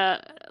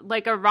into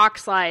like a rock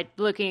slide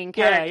looking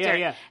character.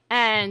 Yeah.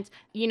 And,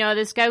 you know,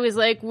 this guy was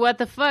like, what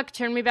the fuck?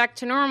 Turn me back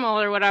to normal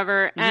or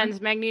whatever. Mm-hmm.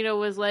 And Magneto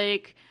was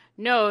like,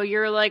 no,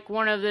 you're like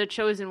one of the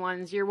chosen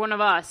ones. You're one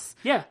of us.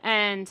 Yeah.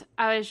 And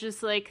I was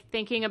just like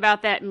thinking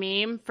about that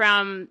meme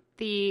from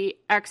the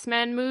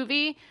X-Men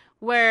movie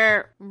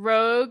where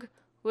Rogue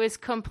was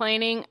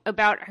complaining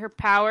about her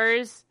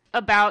powers,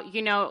 about,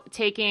 you know,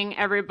 taking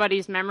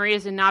everybody's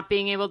memories and not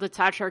being able to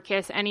touch or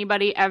kiss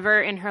anybody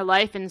ever in her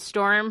life. And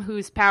Storm,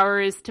 whose power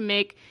is to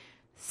make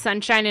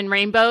sunshine and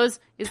rainbows,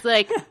 is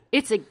like,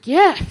 it's a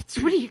gift.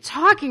 What are you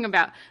talking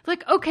about?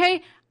 Like,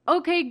 okay,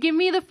 give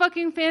me the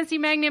fucking fancy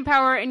magnet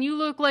power and you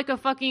look like a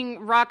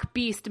fucking rock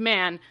beast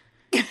man.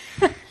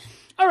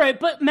 All right,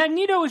 but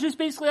Magneto was just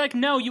basically like,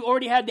 no, you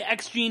already had the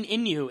X gene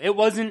in you. It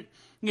wasn't,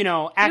 you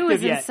know,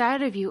 active yet. It was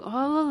inside of you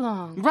all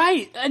along.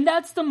 Right, and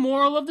that's the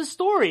moral of the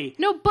story.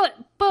 No, but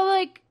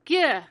like,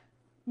 yeah.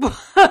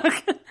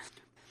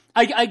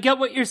 I get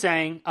what you're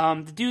saying.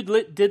 The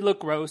dude did look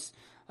gross.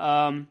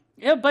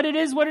 Yeah, but it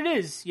is what it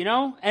is, you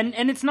know? And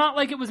it's not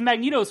like it was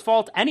Magneto's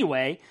fault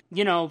anyway.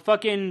 You know,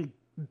 fucking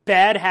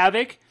Bad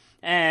Havoc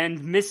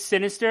and Miss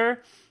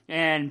Sinister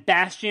and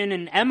Bastion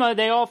and Emma,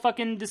 they all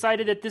fucking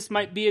decided that this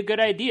might be a good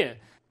idea.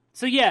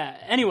 So yeah,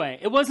 anyway,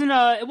 it wasn't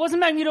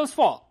Magneto's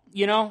fault.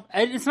 You know,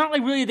 it's not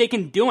like really they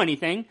can do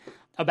anything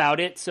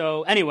about it.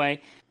 So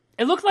anyway,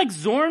 it looked like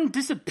Zorn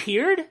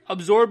disappeared,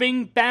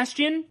 absorbing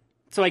Bastion.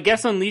 So I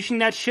guess unleashing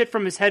that shit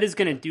from his head is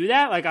going to do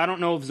that. Like, I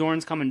don't know if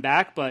Zorn's coming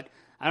back, but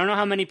I don't know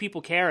how many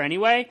people care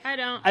anyway. I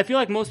don't. I feel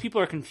like most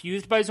people are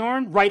confused by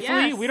Zorn.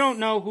 Rightfully, yes. We don't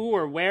know who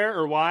or where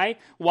or why.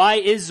 Why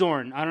is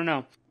Zorn? I don't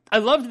know. I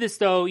loved this,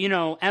 though. You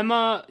know,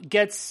 Emma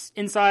gets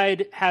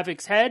inside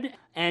Havoc's head,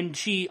 and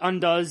she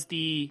undoes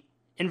the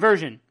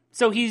inversion.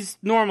 So he's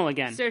normal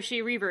again. So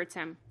she reverts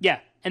him. Yeah.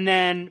 And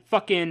then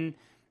fucking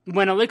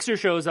when Elixir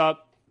shows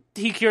up,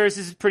 he cures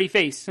his pretty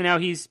face. So now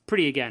he's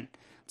pretty again.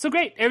 So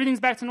great,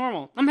 everything's back to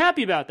normal. I'm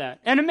happy about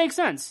that. And it makes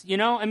sense, you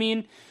know? I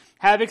mean,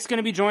 Havoc's going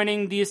to be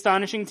joining the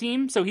Astonishing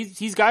team, so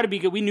he's got to be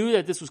good. We knew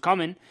that this was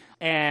coming,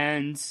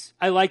 and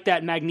I like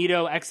that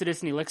Magneto,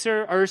 Exodus, and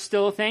Elixir are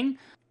still a thing.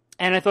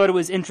 And I thought it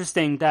was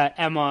interesting that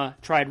Emma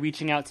tried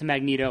reaching out to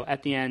Magneto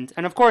at the end.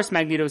 And of course,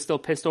 Magneto's still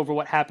pissed over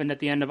what happened at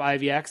the end of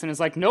IVX and is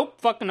like, nope,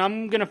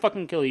 I'm gonna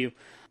fucking kill you.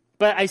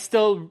 But I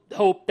still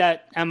hope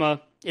that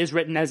Emma is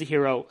written as a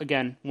hero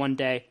again one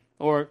day,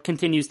 or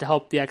continues to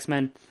help the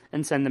X-Men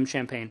and send them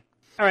champagne.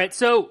 Alright,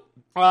 so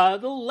the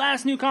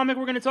last new comic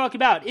we're gonna talk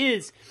about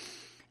is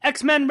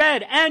X-Men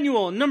Red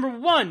Annual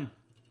 #1,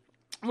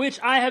 which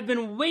I have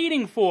been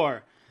waiting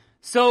for.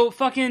 So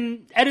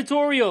fucking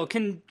editorial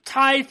can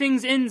tie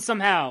things in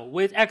somehow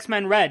with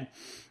X-Men Red.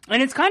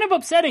 And it's kind of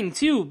upsetting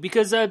too,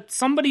 because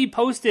somebody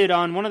posted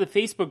on one of the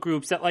Facebook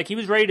groups that like he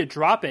was ready to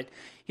drop it.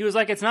 He was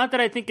like, it's not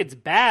that I think it's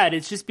bad,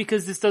 it's just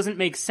because this doesn't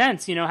make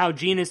sense, you know, how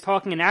Jean is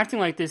talking and acting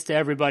like this to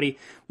everybody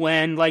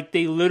when like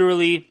they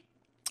literally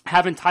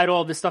haven't tied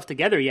all this stuff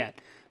together yet.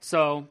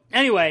 So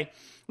anyway,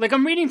 like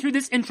I'm reading through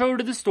this intro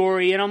to the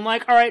story and I'm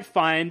like, all right,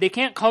 fine. They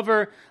can't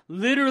cover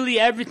literally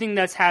everything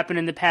that's happened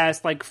in the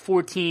past like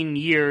 14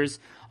 years.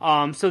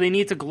 So they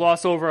need to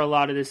gloss over a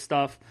lot of this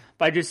stuff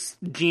by just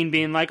Jean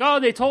being like, oh,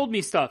 they told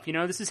me stuff. You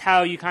know, this is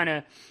how you kind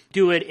of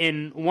do it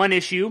in one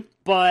issue.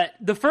 But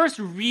the first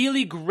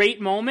really great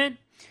moment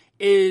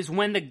is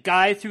when the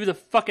guy threw the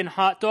fucking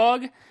hot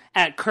dog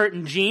at Kurt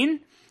and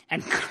Jean,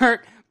 and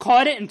Kurt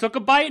caught it and took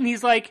a bite, and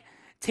he's like,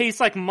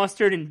 tastes like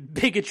mustard and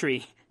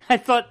bigotry. I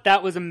thought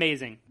that was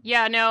amazing.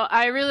 Yeah, no,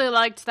 I really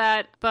liked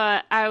that,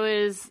 but I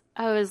was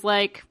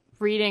like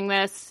reading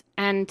this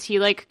and he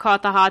like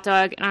caught the hot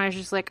dog and I was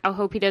just like, I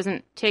hope he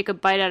doesn't take a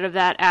bite out of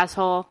that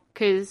asshole,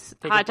 because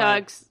hot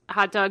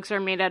dogs are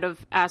made out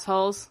of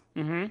assholes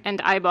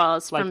and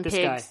eyeballs like from this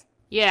pigs. Guy.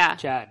 Yeah.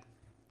 Chad.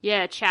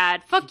 Yeah,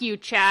 Chad. Fuck you,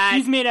 Chad.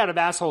 He's made out of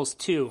assholes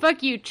too.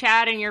 Fuck you,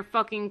 Chad, and your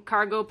fucking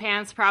cargo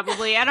pants,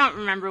 probably. I don't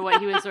remember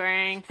what he was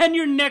wearing. And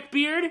your neck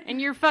beard.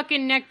 And your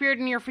fucking neck beard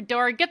and your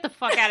fedora. Get the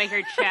fuck out of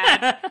here,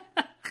 Chad.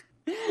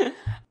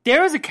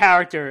 There was a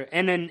character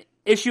in an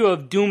issue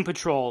of Doom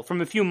Patrol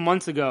from a few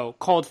months ago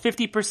called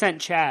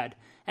 50% Chad.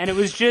 And it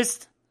was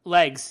just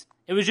legs.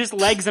 It was just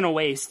legs and a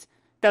waist.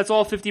 That's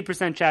all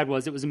 50% Chad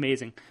was. It was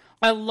amazing.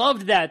 I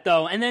loved that,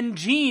 though. And then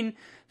Jean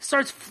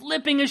starts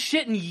flipping his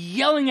shit and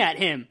yelling at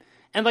him.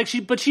 And like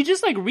she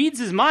just like reads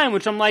his mind,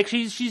 which I'm like,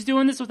 she's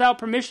doing this without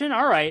permission?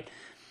 Alright.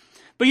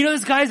 But you know,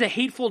 this guy's a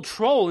hateful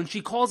troll, and she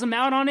calls him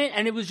out on it,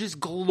 and it was just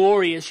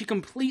glorious. She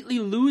completely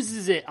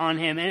loses it on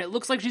him, and it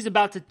looks like she's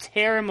about to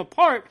tear him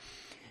apart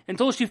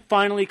until she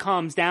finally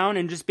calms down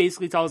and just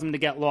basically tells him to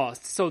get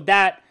lost. So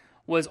that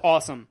was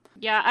awesome.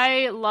 Yeah,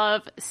 I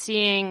love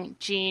seeing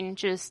Jean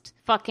just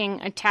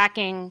fucking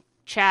attacking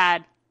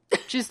Chad.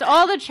 Just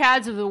all the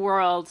Chads of the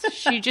world.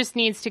 She just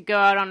needs to go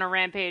out on a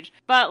rampage.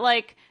 But,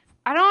 like,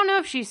 I don't know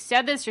if she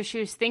said this or she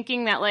was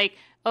thinking that, like,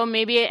 oh,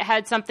 maybe it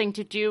had something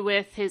to do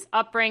with his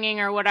upbringing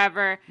or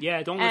whatever.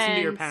 Yeah, don't listen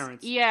to your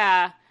parents.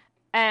 Yeah.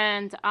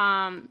 And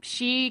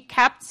she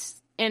kept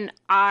an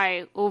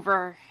eye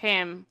over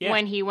him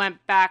when he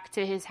went back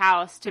to his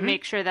house to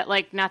make sure that,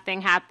 like,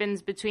 nothing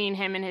happens between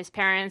him and his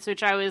parents,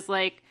 which I was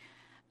like,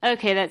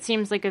 okay, that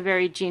seems like a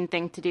very Jean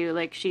thing to do.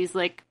 Like, she's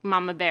like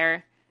Mama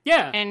Bear.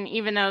 Yeah. And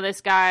even though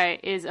this guy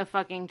is a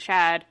fucking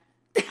Chad,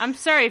 I'm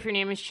sorry if your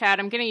name is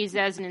Chad. I'm going to use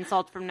that as an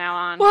insult from now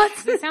on. What?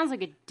 It sounds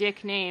like a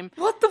dick name.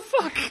 What the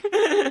fuck?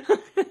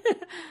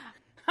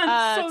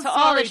 I'm so to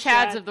sorry, all the Chads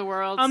Chad. of the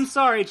world. I'm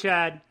sorry,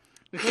 Chad.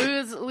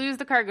 lose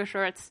the cargo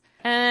shorts.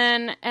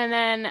 And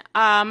then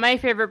my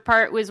favorite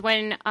part was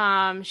when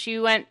she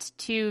went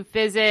to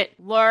visit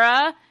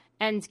Laura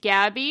and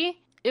Gabby.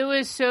 It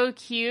was so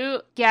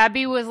cute.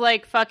 Gabby was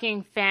like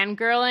fucking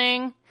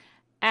fangirling,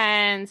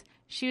 and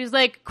she was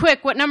like,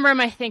 quick, what number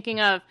am I thinking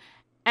of?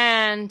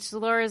 And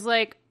Laura's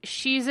like,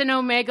 she's an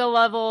Omega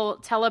level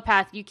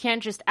telepath. You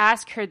can't just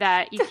ask her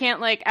that. You can't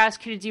like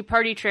ask her to do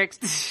party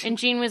tricks. And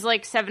Jean was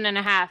like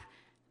 7.5.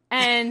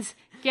 And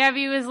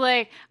Gabby was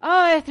like,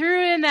 oh, I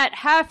threw in that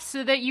half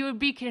so that you would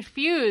be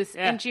confused.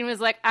 Yeah. And Jean was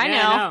like, I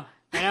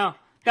know.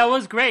 That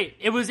was great.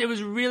 It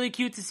was really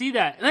cute to see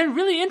that. And then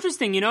really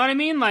interesting, you know what I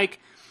mean? Like,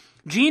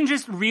 Jean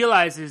just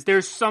realizes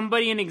there's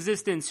somebody in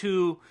existence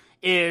who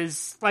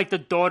is like the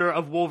daughter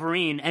of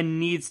Wolverine and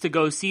needs to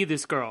go see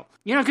this girl.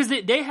 You know, because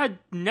they had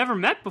never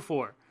met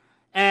before.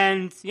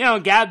 And, you know,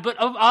 but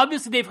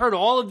obviously they've heard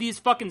all of these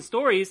fucking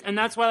stories, and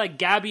that's why, like,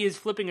 Gabby is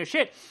flipping her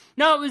shit.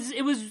 No,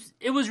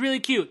 it was really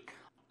cute.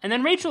 And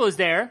then Rachel is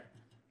there,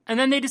 and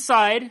then they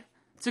decide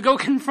to go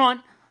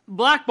confront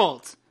Black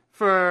Bolt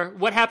for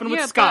what happened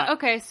with Scott. But,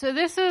 okay, so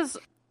this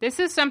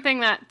is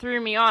something that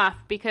threw me off,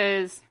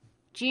 because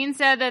Jean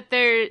said that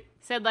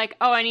like,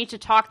 oh, I need to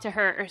talk to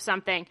her or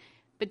something,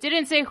 but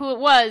didn't say who it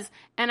was,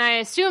 and I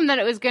assumed that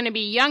it was going to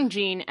be young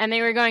Jean, and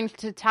they were going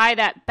to tie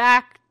that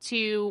back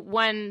to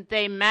when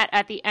they met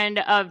at the end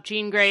of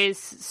Jean Grey's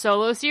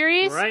solo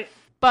series. Right.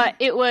 But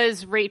it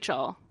was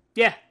Rachel.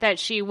 Yeah. That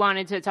she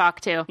wanted to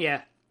talk to.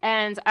 Yeah.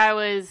 And I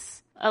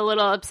was a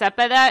little upset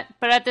by that,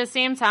 but at the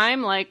same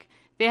time, like,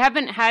 they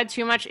haven't had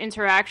too much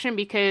interaction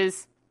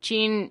because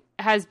Jean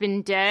has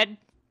been dead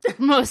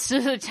most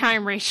of the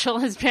time Rachel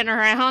has been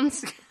around.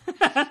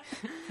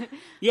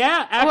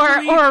 Yeah,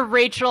 actually... Or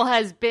Rachel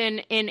has been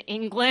in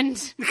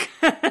England.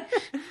 That's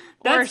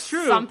or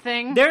true.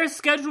 Something. Their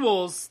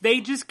schedules,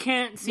 they just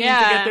can't seem to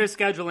get their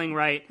scheduling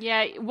right.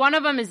 Yeah, one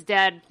of them is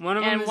dead. One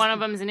of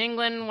them is in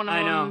England.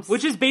 I know,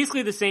 which is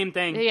basically the same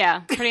thing.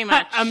 Yeah, pretty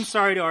much. I'm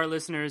sorry to our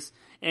listeners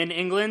in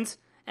England,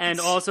 and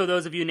also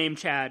those of you named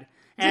Chad.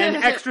 And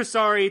extra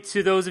sorry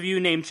to those of you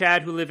named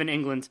Chad who live in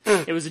England.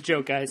 It was a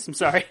joke, guys. I'm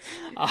sorry.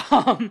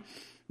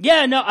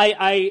 Yeah, no,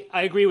 I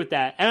agree with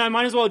that. And I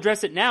might as well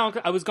address it now.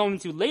 I was going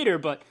to later,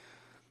 but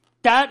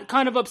that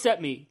kind of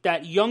upset me.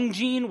 That young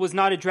Jean was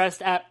not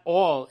addressed at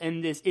all in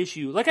this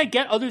issue. Like, I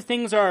get other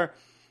things are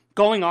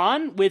going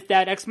on with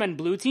that X-Men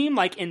Blue team,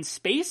 like in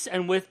space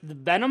and with the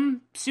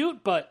Venom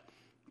suit, but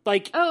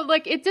like... Oh,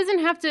 like, it doesn't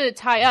have to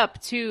tie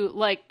up to,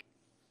 like,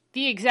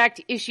 the exact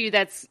issue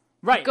that's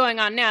going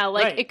on now.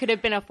 Like, it could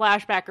have been a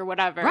flashback or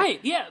whatever. Right,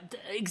 yeah,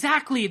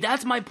 exactly.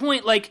 That's my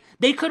point. Like,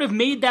 they could have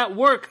made that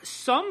work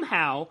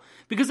somehow,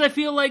 because I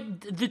feel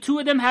like the two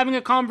of them having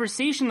a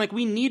conversation, like,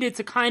 we needed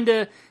to kind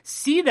of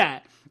see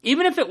that.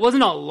 Even if it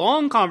wasn't a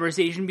long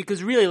conversation,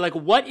 because really, like,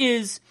 what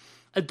is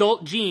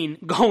adult Jean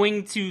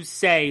going to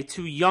say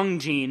to young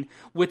Jean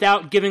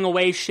without giving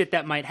away shit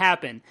that might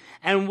happen?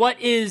 And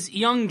what is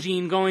young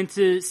Jean going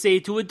to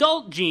say to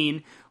adult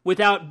Jean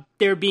without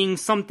there being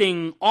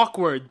something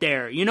awkward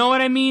there? You know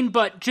what I mean?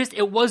 But just,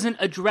 it wasn't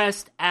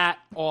addressed at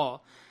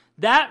all.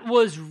 That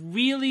was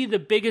really the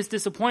biggest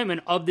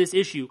disappointment of this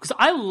issue. Because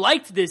I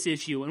liked this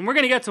issue, and we're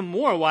going to get to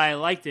more why I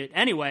liked it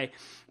anyway.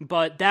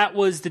 But that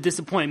was the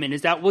disappointment,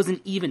 is that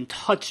wasn't even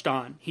touched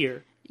on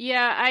here.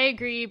 Yeah, I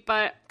agree,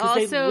 but also...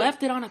 Because they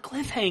left it on a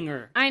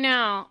cliffhanger. I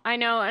know,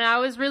 and I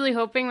was really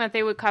hoping that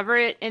they would cover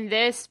it in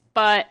this,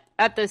 but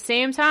at the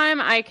same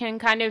time, I can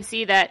kind of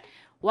see that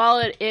while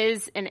it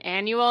is an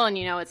annual and,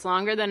 you know, it's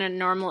longer than a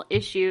normal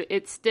issue,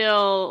 it's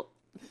still,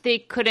 they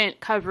couldn't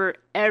cover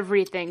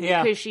everything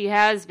because she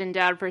has been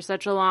dead for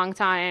such a long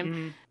time.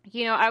 Mm-hmm.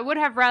 You know, I would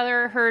have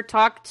rather her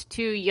talked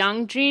to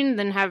young Jean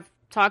than have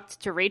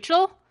talked to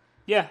Rachel.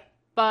 Yeah.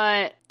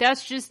 But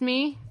that's just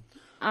me.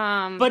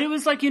 But it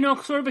was like, you know,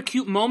 sort of a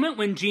cute moment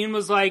when Jean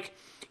was like,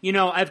 you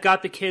know, I've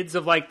got the kids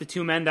of, like, the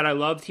two men that I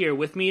loved here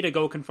with me to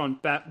go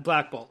confront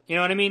Black Bolt. You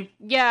know what I mean?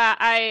 Yeah,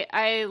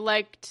 I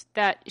liked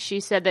that she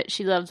said that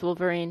she loves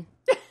Wolverine.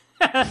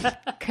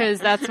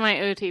 Because that's my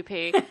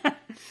OTP.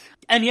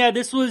 And yeah,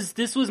 this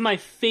was my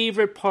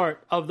favorite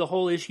part of the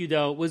whole issue,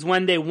 though, was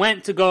when they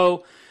went to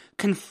go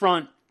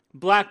confront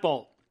Black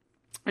Bolt.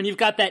 And you've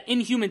got that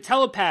Inhuman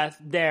telepath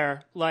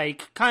there,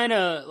 like, kind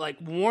of, like,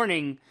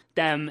 warning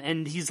them.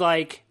 And he's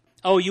like,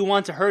 oh, you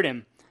want to hurt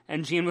him?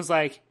 And Jean was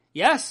like,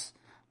 yes.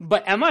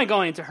 But am I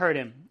going to hurt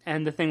him?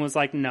 And the Thing was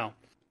like, no.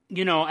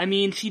 You know, I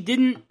mean,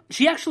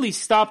 she actually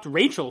stopped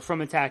Rachel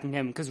from attacking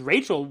him, because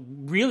Rachel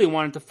really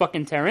wanted to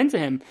fucking tear into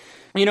him.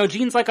 You know,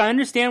 Jean's like, I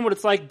understand what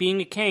it's like being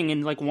a king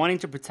and, like, wanting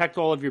to protect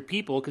all of your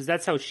people, because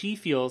that's how she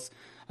feels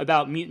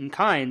about mutant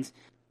kind.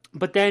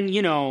 But then,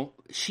 you know,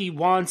 she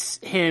wants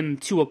him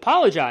to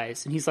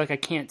apologize, and he's like, I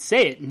can't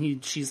say it.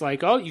 And she's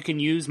like, oh, you can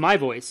use my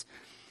voice.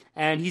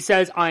 And he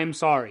says, I'm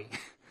sorry.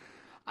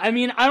 I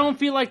mean, I don't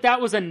feel like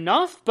that was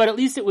enough, but at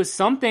least it was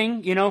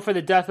something, you know, for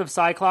the death of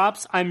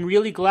Cyclops. I'm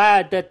really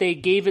glad that they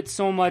gave it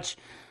so much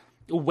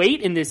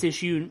weight in this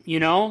issue, you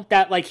know,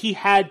 that, like, he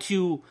had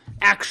to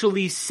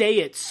actually say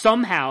it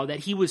somehow, that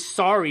he was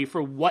sorry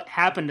for what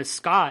happened to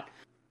Scott.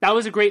 That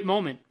was a great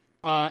moment.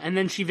 And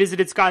then she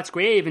visited Scott's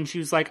grave, and she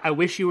was like, I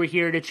wish you were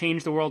here to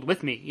change the world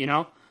with me, you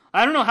know?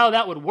 I don't know how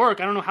that would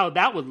work. I don't know how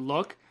that would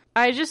look.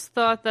 I just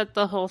thought that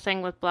the whole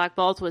thing with Black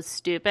Bolt was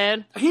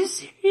stupid. Are you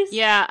serious?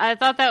 Yeah, I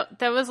thought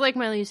that was, like,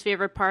 my least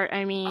favorite part.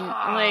 I mean,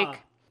 like,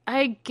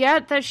 I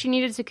get that she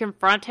needed to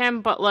confront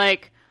him, but,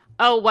 like,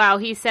 oh, wow,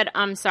 he said,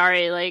 I'm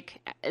sorry.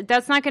 Like,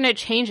 that's not going to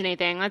change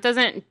anything. That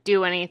doesn't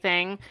do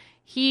anything.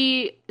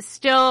 He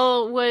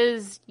still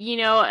was, you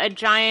know, a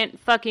giant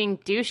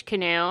fucking douche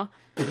canoe.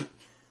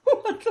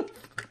 What the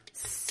fuck?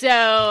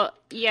 So,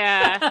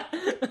 yeah.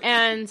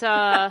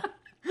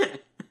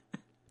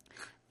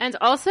 And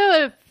also,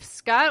 if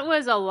Scott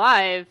was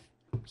alive,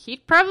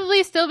 he'd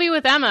probably still be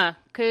with Emma,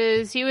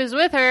 because he was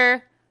with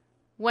her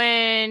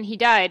when he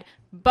died.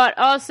 But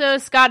also,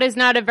 Scott is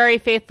not a very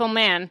faithful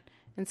man,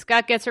 and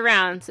Scott gets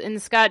around,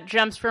 and Scott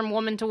jumps from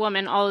woman to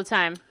woman all the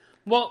time.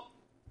 Well,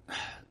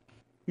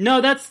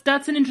 no, that's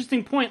an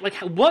interesting point. Like,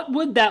 what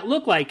would that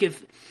look like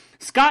if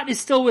Scott is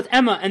still with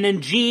Emma and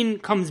then Jean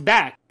comes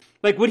back?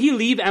 Like, would he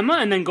leave Emma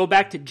and then go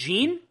back to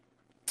Jean?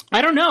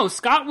 I don't know.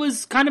 Scott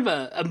was kind of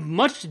a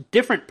much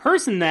different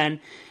person then.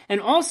 And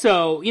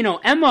also, you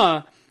know,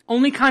 Emma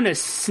only kind of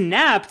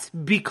snapped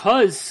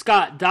because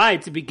Scott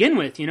died to begin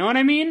with. You know what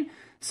I mean?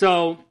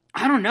 So,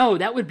 I don't know.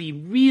 That would be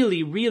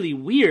really, really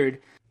weird.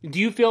 Do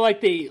you feel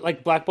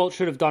like Black Bolt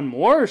should have done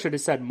more, or should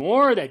have said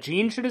more, that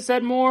Jean should have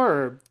said more,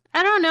 or?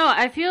 I don't know.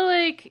 I feel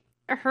like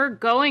her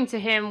going to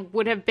him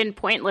would have been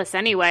pointless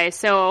anyway.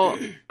 So,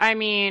 I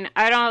mean,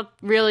 I don't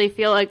really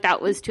feel like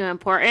that was too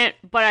important,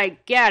 but I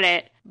get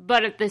it.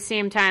 But at the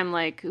same time,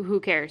 like, who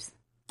cares?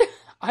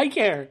 I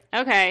care.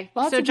 Okay,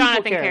 Lots so of people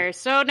Jonathan care. cares.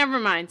 So never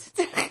mind.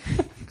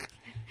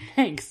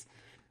 Thanks.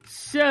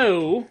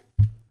 So,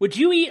 would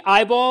you eat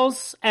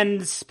eyeballs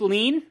and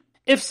spleen?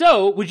 If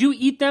so, would you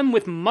eat them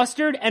with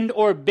mustard and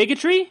or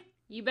bigotry?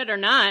 You better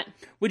not.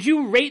 Would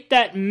you rate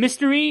that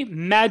mystery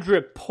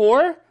Madra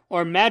poor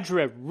or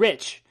Madra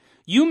rich?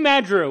 You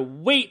Madra,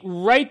 wait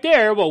right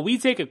there while we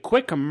take a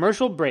quick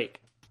commercial break.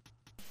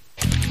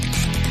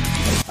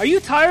 Are you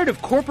tired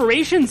of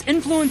corporations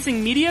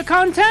influencing media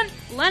content?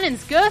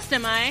 Lennon's ghost,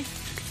 am I?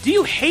 Do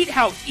you hate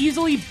how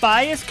easily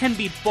bias can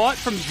be bought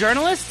from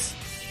journalists?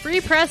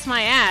 Free press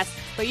my ass,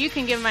 but you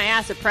can give my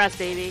ass a press,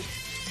 baby.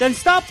 Then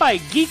stop by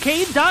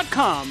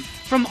Geekade.com.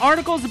 From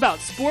articles about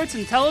sports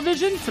and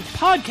television, to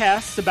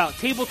podcasts about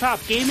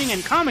tabletop gaming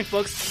and comic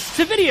books,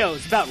 to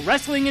videos about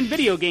wrestling and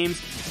video games,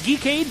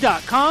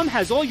 Geekade.com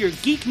has all your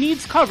geek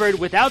needs covered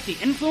without the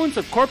influence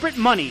of corporate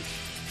money.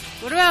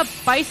 What about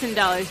bison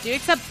dollars? Do you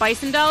accept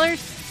bison dollars?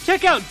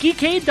 Check out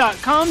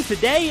Geekade.com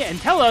today and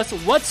tell us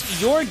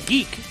what's your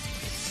geek.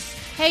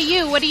 Hey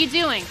you, what are you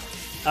doing?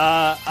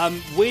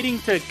 I'm waiting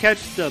to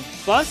catch the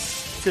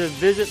bus to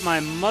visit my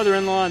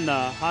mother-in-law in the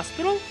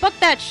hospital. Fuck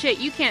that shit,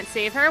 you can't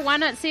save her. Why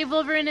not save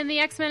Wolverine and the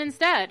X-Men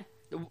instead?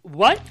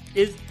 What?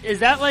 Is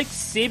that like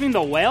saving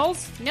the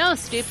whales? No,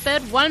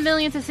 stupid. 1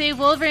 million to save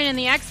Wolverine and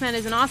the X-Men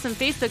is an awesome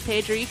Facebook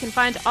page where you can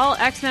find all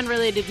X-Men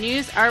related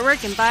news,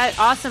 artwork, and buy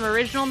awesome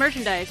original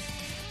merchandise.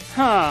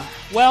 Huh.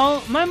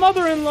 Well, my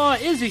mother-in-law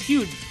is a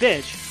huge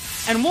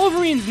bitch, and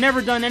Wolverine's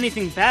never done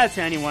anything bad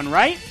to anyone,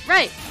 right?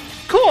 Right.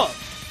 Cool!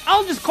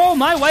 I'll just call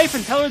my wife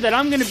and tell her that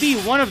I'm gonna be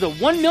one of the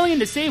 1 million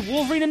to save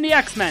Wolverine and the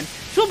X-Men.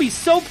 She'll be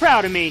so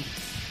proud of me.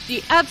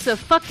 She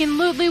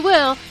abso-fucking-lutely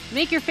will.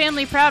 Make your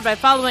family proud by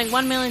following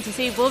 1 million to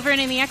save Wolverine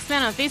and the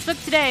X-Men on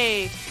Facebook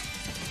today.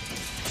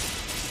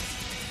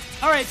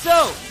 Alright,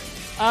 so,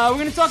 we're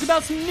gonna talk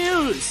about some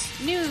news.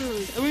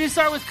 News. We're gonna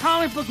start with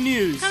comic book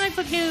news. Comic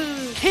book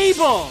news.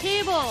 Cable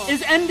Cable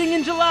is ending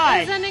in July.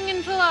 It's ending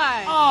in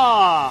July.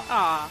 Aww.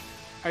 Aw.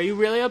 Are you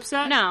really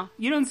upset? No.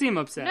 You don't seem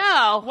upset.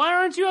 No. Why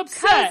aren't you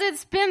upset? Because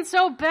it's been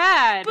so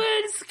bad. But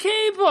it's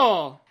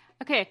cable.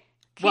 Okay,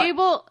 What?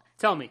 Cable...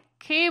 Tell me.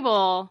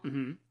 Cable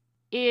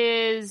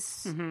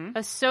is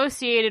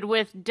associated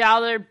with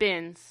dollar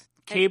bins.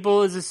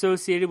 Cable is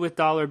associated with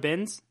dollar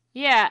bins?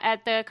 Yeah,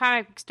 at the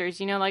comic book stores,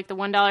 you know, like the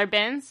 $1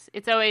 bins.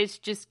 It's always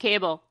just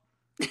Cable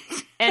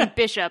and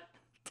Bishop.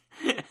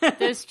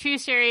 Those two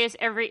series,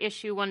 every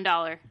issue,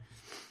 $1.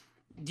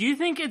 Do you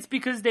think it's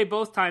because they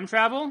both time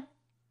travel?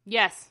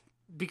 Yes.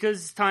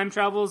 Because time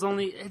travel is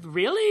only...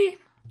 Really?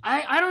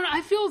 I don't know.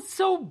 I feel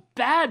so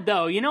bad,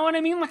 though. You know what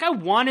I mean? Like, I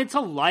wanted to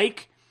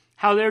like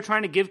how they're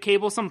trying to give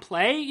Cable some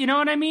play. You know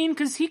what I mean?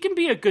 Because he can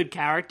be a good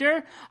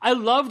character. I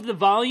loved the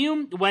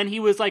volume when he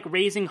was, like,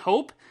 raising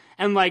hope.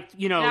 And, like,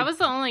 you know... That was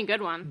the only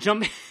good one.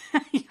 Jumping...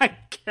 I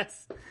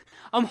guess.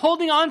 I'm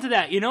holding on to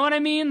that. You know what I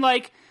mean?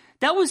 Like,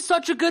 that was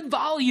such a good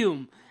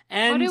volume.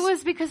 And But it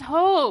was because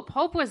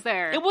Hope was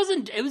there. It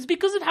was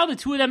because of how the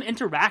two of them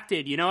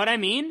interacted, you know what I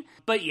mean?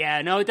 But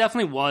yeah, no, it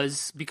definitely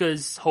was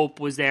because Hope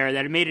was there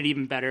that it made it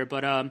even better.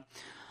 But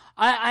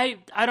I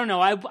don't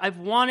know. I've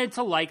wanted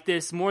to like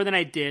this more than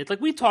I did. Like,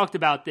 we talked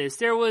about this.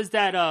 There was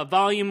that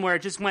volume where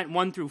it just went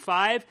 1 through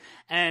 5,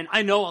 and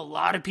I know a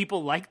lot of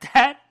people liked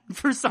that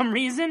for some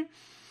reason,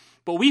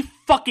 but we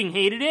fucking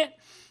hated it.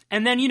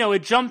 And then, you know,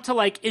 it jumped to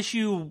like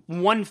issue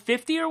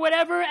 150 or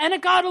whatever, and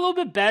it got a little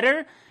bit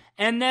better.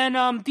 And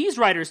then these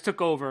writers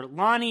took over,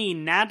 Lonnie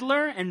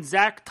Nadler and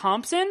Zach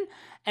Thompson,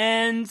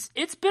 and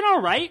it's been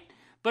all right.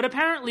 But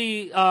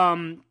apparently,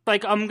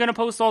 like, I'm going to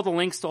post all the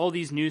links to all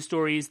these news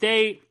stories.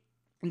 They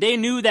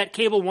knew that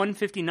Cable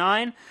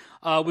 159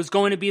 was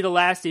going to be the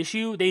last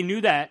issue. They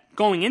knew that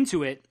going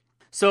into it.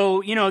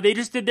 So, you know, they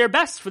just did their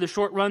best for the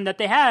short run that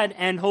they had,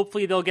 and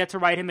hopefully they'll get to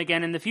write him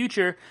again in the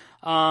future.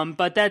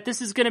 But that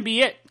this is going to be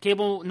it.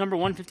 Cable number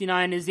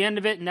 159 is the end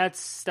of it, and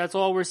that's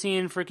all we're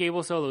seeing for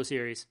Cable solo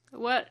series.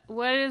 What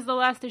is the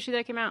last issue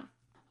that came out?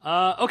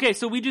 Okay,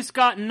 so we just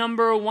got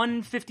number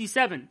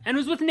 157, and it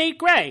was with Nate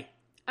Gray.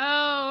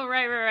 Oh,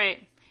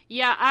 right.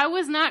 Yeah, I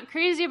was not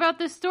crazy about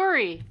this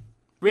story.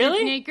 Really?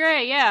 With Nate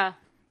Gray, yeah.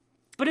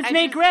 But it's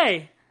Nate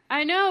Gray.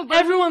 I know, but...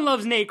 Everyone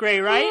loves Nate Gray,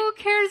 right? Who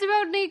cares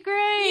about Nate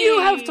Gray? You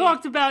have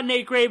talked about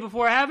Nate Gray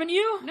before, haven't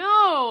you?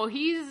 No,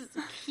 he's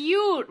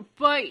cute,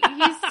 but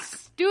he's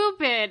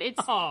stupid.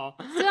 It's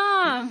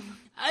dumb.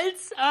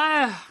 It's,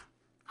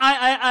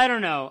 I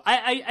don't know.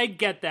 I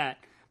get that.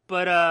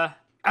 But, I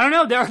don't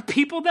know. There are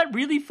people that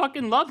really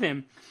fucking love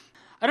him.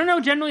 I don't know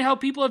generally how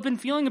people have been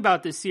feeling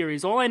about this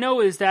series. All I know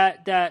is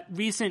that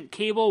recent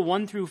Cable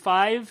 1 through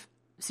 5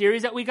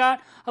 series that we got,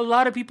 a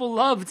lot of people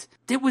loved.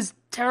 It was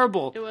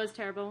terrible. It was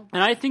terrible.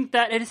 And I think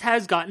that it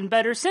has gotten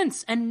better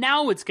since, and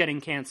now it's getting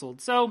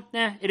canceled. So,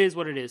 it is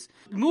what it is.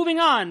 Moving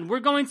on,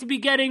 we're going to be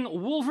getting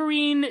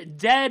Wolverine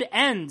Dead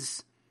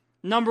Ends,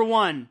 number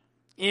 1,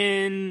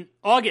 in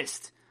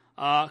August.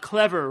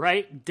 Clever,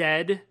 right?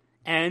 Dead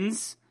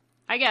ends.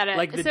 I get it.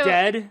 Like the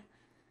dead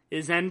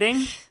is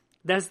ending.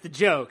 That's the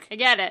joke. I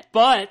get it.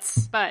 But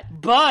But.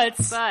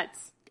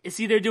 it's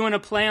either doing a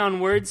play on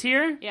words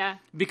here. Yeah.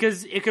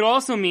 Because it could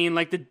also mean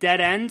like the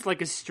dead end,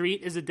 like a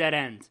street is a dead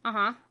end.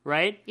 Uh-huh.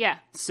 Right? Yeah.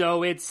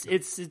 So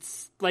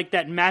it's like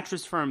that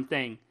Mattress Firm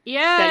thing.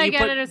 Yeah, I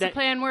get it. It's a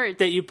play on words.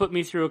 That you put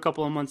me through a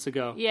couple of months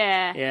ago.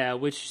 Yeah. Yeah,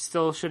 which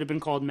still should have been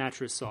called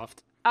Mattress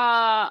Soft.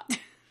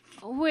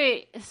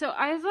 Wait, so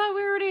I thought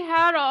we already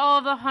had all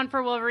of the Hunt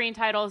for Wolverine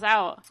titles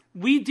out.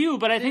 We do,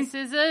 but I think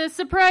this is a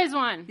surprise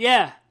one.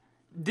 Yeah.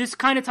 This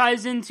kind of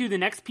ties into the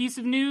next piece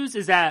of news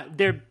is that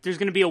there's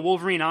going to be a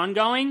Wolverine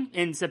ongoing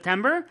in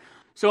September.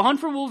 So Hunt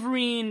for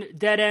Wolverine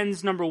Dead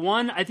Ends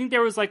 #1, I think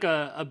there was like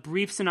a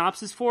brief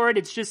synopsis for it.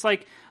 It's just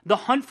like the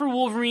Hunt for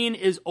Wolverine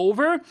is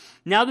over.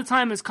 Now the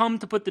time has come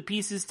to put the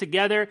pieces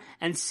together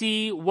and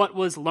see what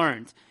was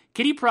learned.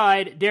 Kitty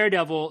Pryde,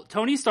 Daredevil,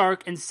 Tony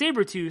Stark, and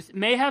Sabretooth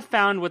may have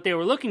found what they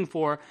were looking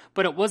for,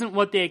 but it wasn't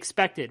what they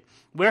expected.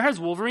 Where has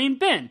Wolverine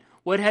been?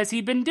 What has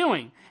he been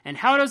doing? And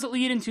how does it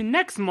lead into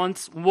next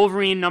month's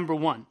Wolverine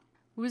 #1?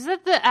 Was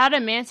that the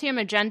Adamantium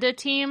Agenda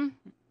team?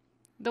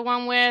 The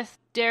one with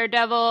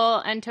Daredevil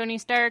and Tony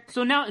Stark?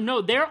 So now,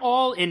 no, they're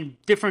all in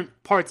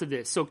different parts of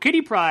this. So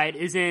Kitty Pryde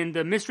is in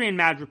the Mystery and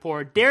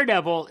Madripoor.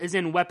 Daredevil is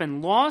in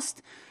Weapon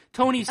Lost.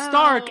 Tony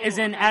Stark is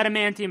in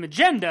Adamantium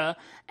Agenda.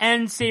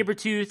 And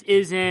Sabretooth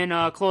is in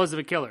Claws of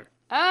a Killer.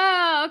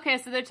 Oh, okay,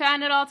 so they're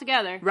tying it all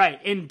together.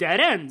 Right, in Dead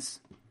Ends.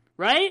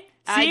 Right?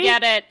 See? I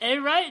get it.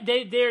 Right?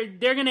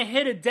 They're going to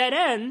hit a dead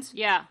end.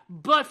 Yeah.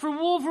 But for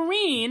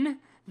Wolverine,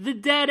 the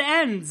dead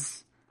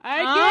ends.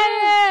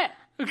 I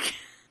get it! Okay.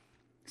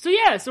 So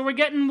yeah, so we're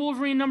getting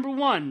Wolverine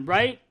 #1,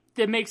 right?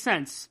 That makes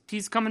sense.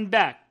 He's coming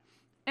back.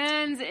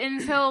 And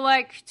until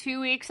like 2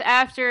 weeks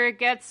after it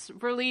gets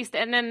released,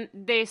 and then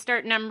they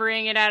start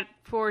numbering it at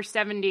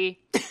 470.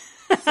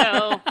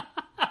 So,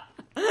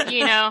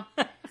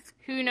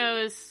 who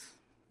knows?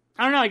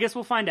 I don't know, I guess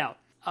we'll find out.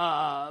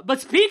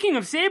 But speaking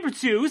of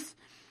Sabretooth,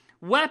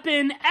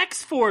 Weapon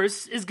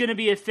X-Force is going to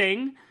be a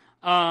thing.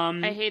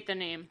 I hate the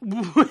name.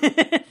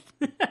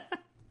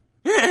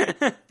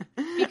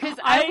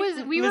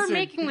 Because we were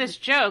making this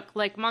joke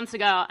like months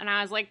ago, and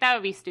I was like, that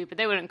would be stupid.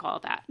 They wouldn't call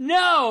it that.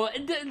 No,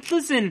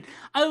 listen,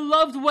 I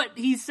loved what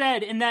he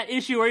said in that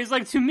issue where he's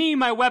like, to me,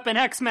 my Weapon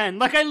X-Men.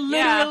 Like, I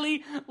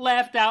literally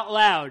laughed out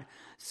loud.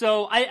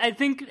 So I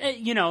think,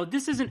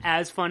 this isn't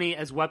as funny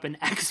as Weapon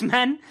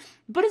X-Men,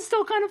 but it's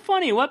still kind of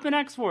funny. Weapon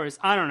X-Force,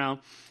 I don't know.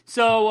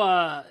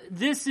 So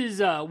this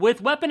is, with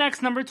Weapon X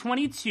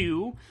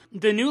 #22,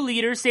 the new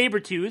leader,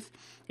 Sabretooth,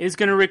 is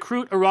going to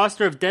recruit a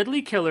roster of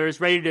deadly killers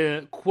ready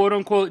to,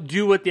 quote-unquote,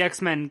 do what the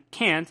X-Men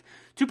can't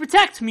to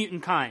protect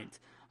mutant kind.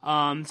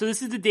 So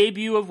this is the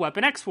debut of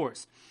Weapon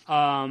X-Force.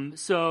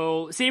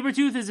 So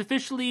Sabretooth is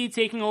officially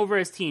taking over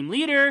as team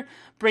leader,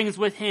 brings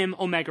with him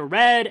Omega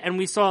Red, and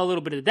we saw a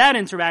little bit of that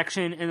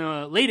interaction in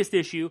the latest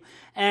issue,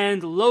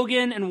 and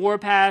Logan and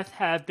Warpath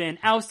have been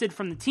ousted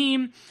from the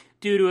team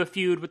due to a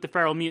feud with the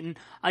Feral Mutant,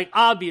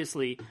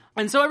 obviously.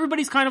 And so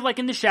everybody's kind of like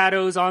in the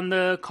shadows on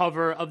the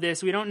cover of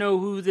this. We don't know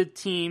who the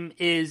team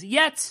is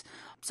yet,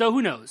 so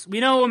who knows?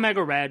 We know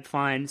Omega Red,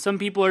 fine. Some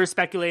people are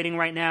speculating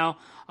right now.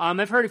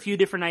 I've heard a few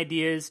different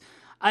ideas.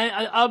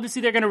 I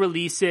obviously they're going to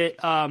release it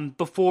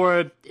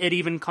before it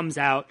even comes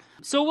out.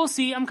 So we'll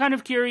see. I'm kind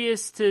of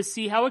curious to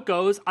see how it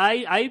goes.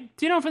 I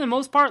for the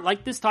most part,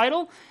 like this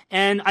title,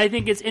 and I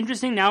think it's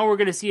interesting. Now we're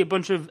going to see a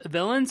bunch of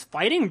villains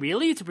fighting,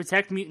 really, to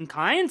protect mutant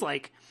kinds,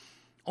 like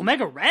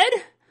Omega Red?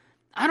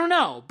 I don't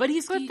know, but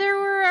there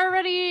were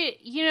already,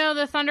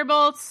 the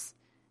Thunderbolts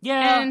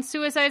and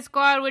Suicide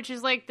Squad, which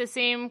is like the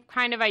same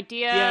kind of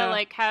idea,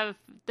 like have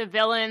the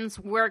villains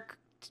work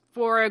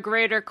for a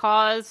greater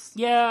cause.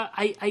 Yeah,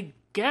 I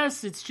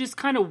guess it's just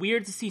kind of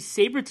weird to see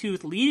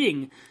Sabretooth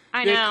leading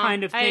that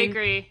kind of thing. I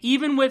agree.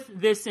 Even with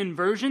this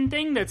inversion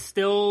thing that's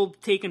still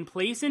taking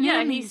place in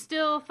him. Yeah, he's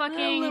still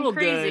fucking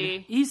crazy.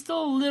 Good. He's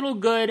still a little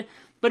good,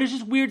 but it's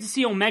just weird to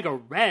see Omega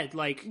Red,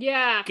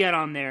 get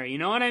on there, you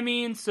know what I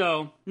mean?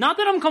 So, not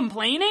that I'm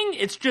complaining,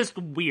 it's just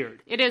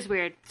weird. It is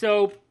weird.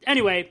 So,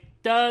 anyway,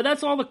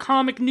 that's all the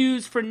comic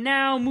news for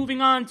now. Moving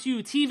on to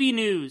TV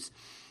news.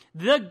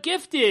 The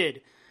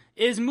Gifted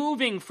is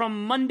moving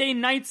from Monday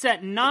nights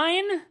at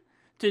 9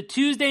 to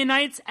Tuesday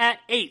nights at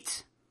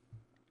 8.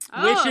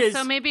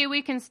 So maybe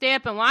we can stay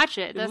up and watch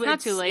it. That's not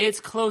too late. It's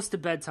close to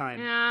bedtime.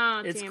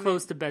 No, it's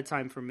close to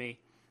bedtime for me.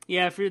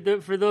 Yeah, for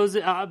those,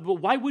 but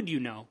why would you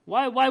know?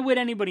 Why would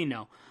anybody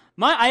know?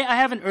 I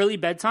have an early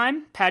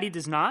bedtime. Patty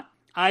does not.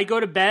 I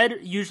go to bed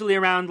usually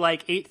around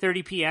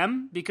 8:30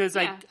 p.m. because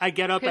I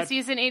get up because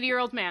he's an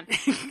 80-year-old man.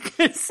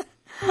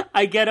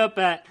 I get up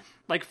at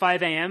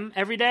 5 a.m.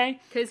 every day.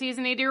 Because he's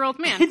an 80-year-old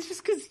man. It's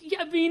just because,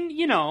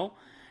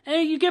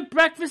 you get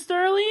breakfast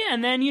early,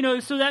 and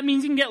then, so that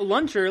means you can get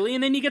lunch early,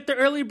 and then you get the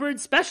early bird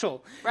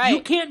special. Right.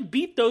 You can't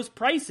beat those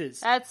prices.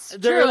 That's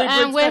true,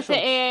 and with the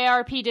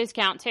AARP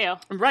discount, too.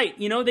 Right.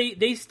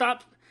 They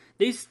stopped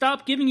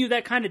giving you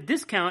that kind of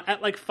discount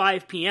at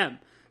 5 p.m.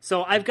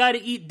 So I've got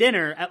to eat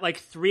dinner at like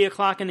 3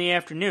 o'clock in the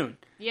afternoon.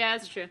 Yeah,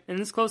 that's true. And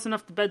it's close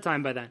enough to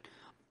bedtime by then.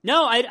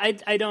 No,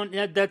 I don't.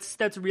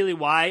 That's really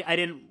why I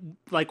didn't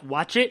like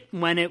watch it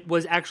when it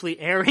was actually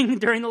airing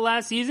during the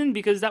last season,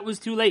 because that was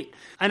too late.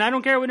 And I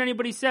don't care what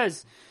anybody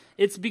says.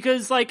 It's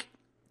because like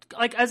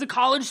as a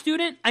college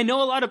student, I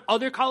know a lot of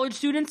other college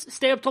students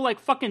stay up till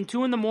like fucking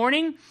 2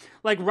 a.m,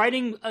 like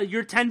writing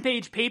your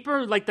 10-page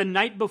paper like the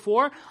night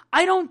before.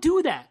 I don't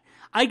do that.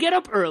 I get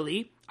up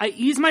early. I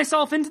ease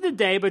myself into the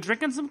day by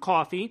drinking some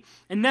coffee,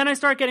 and then I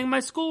start getting my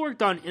schoolwork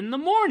done in the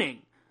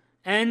morning.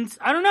 And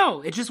I don't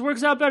know, it just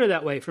works out better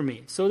that way for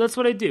me. So that's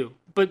what I do.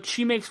 But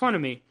she makes fun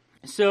of me.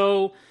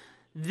 So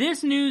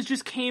this news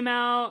just came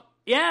out,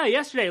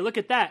 yesterday. Look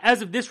at that,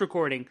 as of this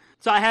recording.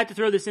 So I had to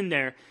throw this in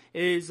there.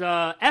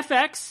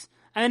 FX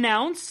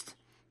announced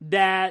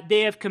that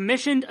they have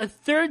commissioned a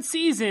 3rd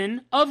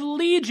season of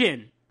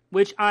Legion,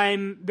 which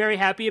I'm very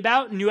happy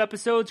about. New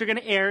episodes are going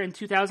to air in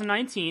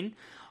 2019.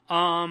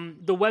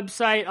 The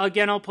website,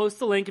 again, I'll post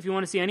the link if you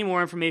want to see any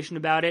more information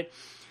about it.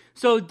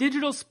 So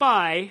Digital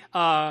Spy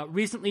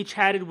recently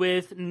chatted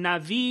with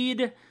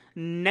Navid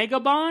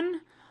Negahban,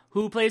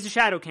 who plays the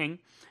Shadow King,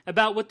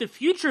 about what the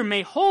future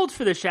may hold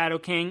for the Shadow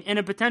King in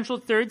a potential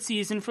 3rd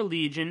season for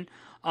Legion.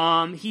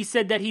 He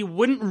said that he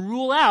wouldn't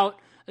rule out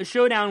a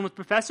showdown with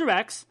Professor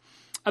X.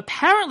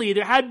 Apparently,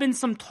 there had been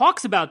some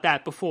talks about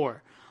that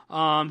before.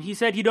 He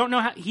said he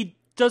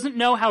doesn't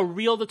know how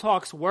real the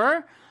talks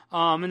were,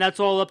 and that's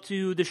all up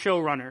to the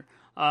showrunner,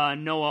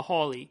 Noah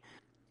Hawley.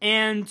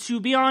 And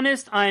to be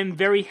honest, I'm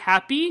very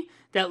happy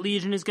that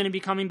Legion is going to be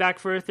coming back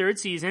for a 3rd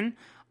season.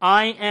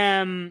 I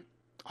am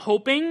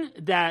hoping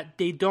that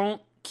they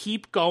don't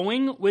keep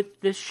going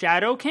with the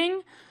Shadow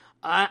King.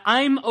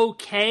 I'm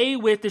okay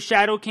with the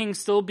Shadow King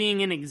still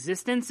being in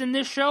existence in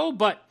this show,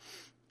 but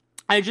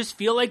I just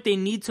feel like they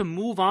need to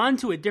move on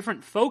to a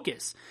different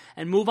focus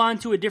and move on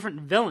to a different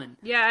villain.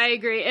 Yeah, I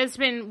agree. It's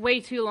been way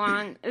too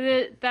long.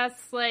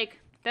 That's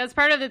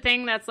part of the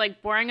thing that's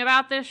like boring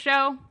about this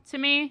show to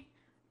me,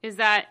 is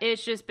that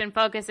it's just been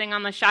focusing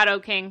on the Shadow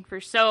King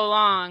for so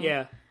long.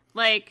 Yeah.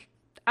 Like,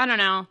 I don't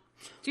know.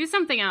 Do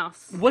something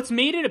else. What's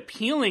made it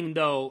appealing,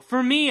 though,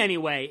 for me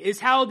anyway, is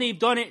how they've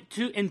done it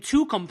in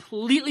 2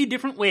 completely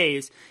different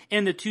ways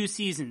in the 2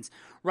 seasons.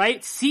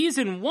 Right?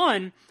 Season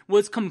 1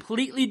 was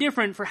completely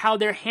different for how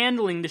they're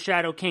handling the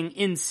Shadow King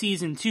in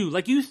Season 2.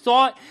 Like, you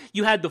thought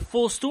you had the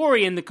full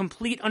story and the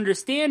complete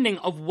understanding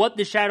of what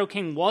the Shadow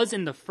King was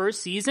in the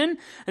first season,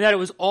 and that it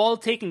was all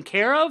taken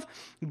care of,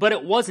 but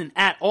it wasn't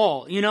at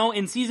all. You know,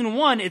 in Season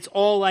 1, it's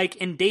all, like,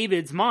 in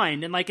David's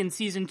mind, and, like, in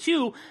Season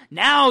 2,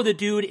 now the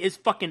dude is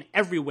fucking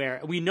everywhere.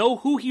 We know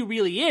who he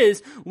really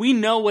is. We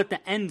know what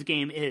the end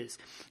game is.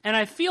 And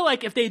I feel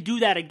like if they do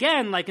that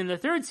again, like in the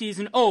 3rd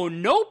season, oh,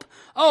 nope.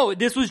 Oh,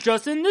 this was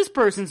just in this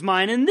person's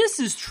mind, and this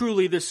is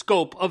truly the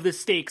scope of the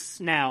stakes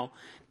now.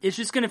 It's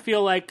just going to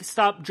feel like,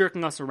 stop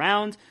jerking us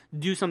around,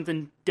 do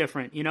something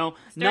different, you know?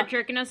 Start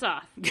jerking us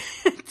off.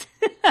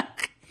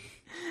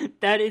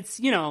 That it's,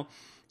 you know,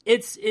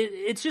 it's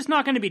just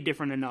not going to be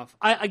different enough.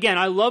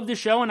 I love the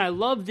show, and I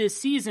love this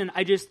season.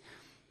 I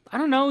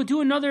don't know,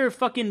 do another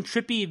fucking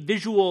trippy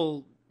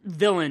visual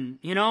villain,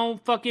 you know?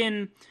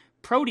 Fucking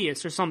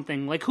Proteus or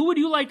something. Like, who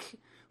do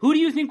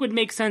you think would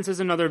make sense as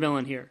another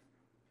villain here?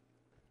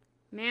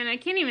 Man, I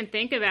can't even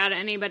think about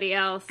anybody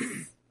else.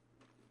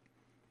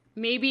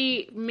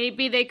 Maybe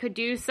they could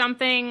do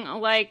something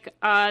like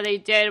they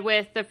did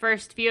with the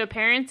first few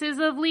appearances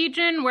of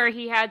Legion, where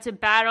he had to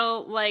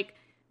battle like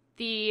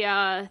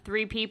the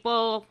 3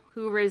 people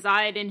who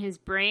reside in his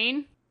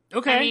brain.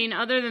 Okay. I mean,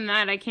 other than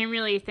that, I can't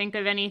really think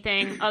of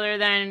anything other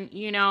than,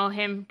 you know,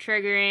 him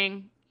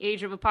triggering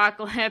Age of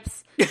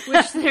Apocalypse,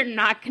 which they're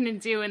not going to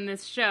do in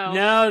this show.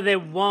 No, they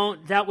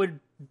won't. That would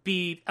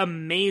be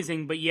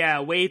amazing, but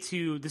yeah,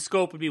 the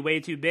scope would be way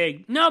too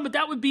big. No, but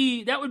that would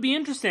be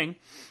interesting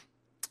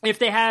if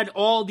they had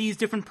all these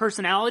different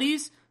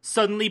personalities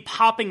suddenly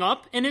popping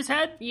up in his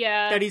head.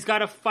 Yeah. That he's got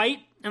to fight,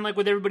 and like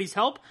with everybody's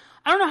help.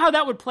 I don't know how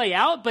that would play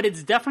out, but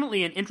it's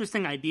definitely an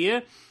interesting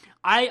idea.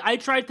 I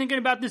tried thinking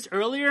about this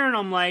earlier, and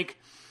I'm like,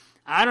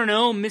 I don't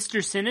know,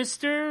 Mr.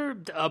 Sinister,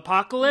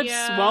 Apocalypse.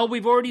 Yeah. Well,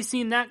 we've already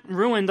seen that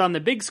ruined on the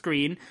big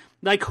screen.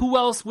 Like, who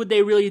else would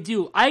they really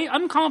do?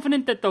 I'm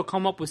confident that they'll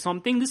come up with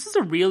something. This is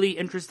a really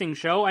interesting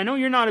show. I know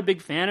you're not a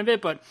big fan of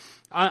it, but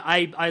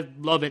I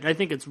love it. I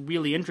think it's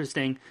really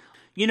interesting.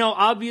 You know,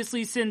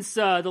 obviously, since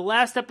the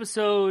last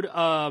episode,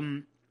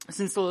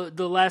 since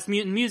the last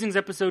Mutant Musings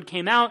episode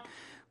came out,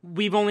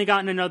 we've only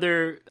gotten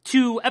another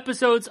 2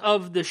 episodes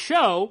of the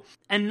show,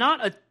 and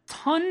not a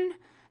ton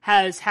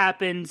has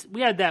happened.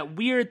 We had that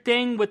weird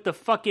thing with the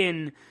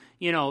fucking,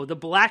 you know, the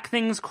black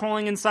things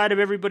crawling inside of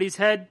everybody's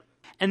head.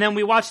 And then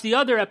we watched the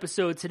other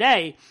episode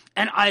today,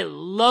 and I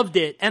loved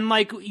it. And,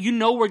 like, you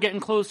know, we're getting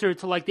closer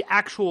to, like, the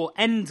actual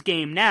end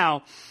game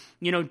now.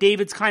 You know,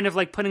 David's kind of,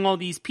 like, putting all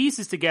these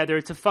pieces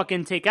together to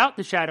fucking take out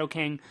the Shadow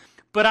King.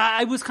 But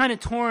I was kind of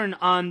torn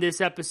on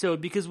this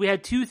episode because we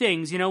had 2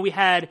 things. You know, we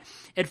had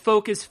it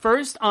focused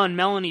first on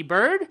Melanie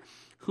Bird,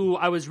 who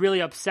I was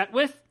really upset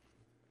with.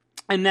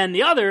 And then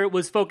the other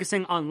was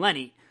focusing on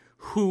Lenny,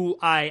 who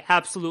I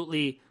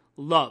absolutely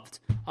loved.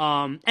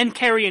 And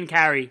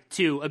Carrie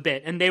too, a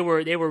bit, and they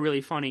were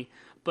really funny.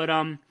 But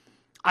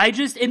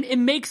it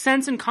makes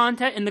sense in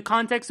the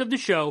context of the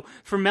show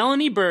for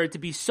Melanie Bird to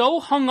be so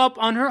hung up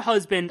on her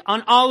husband,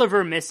 on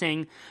Oliver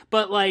missing,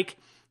 but like,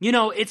 you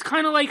know, it's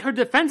kind of like her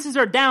defenses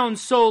are down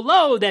so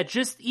low that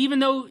just even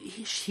though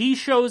he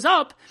shows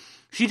up,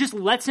 she just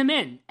lets him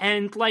in.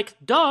 And like,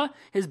 duh,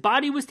 his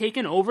body was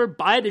taken over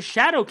by the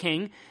Shadow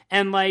King,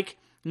 and like,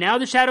 now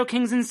the Shadow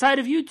King's inside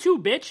of you too,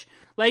 bitch.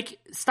 Like,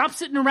 stop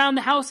sitting around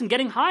the house and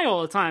getting high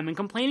all the time and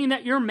complaining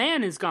that your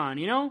man is gone,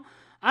 you know?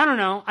 I don't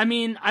know. I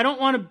mean, I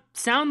don't want to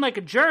sound like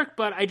a jerk,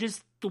 but I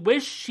just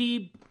wish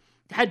she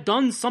had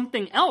done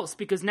something else,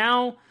 because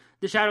now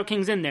the Shadow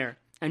King's in there.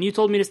 And you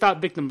told me to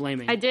stop victim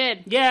blaming. I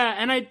did. Yeah,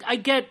 and I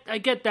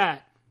get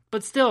that.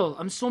 But still,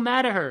 I'm so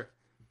mad at her.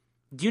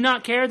 Do you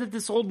not care that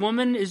this old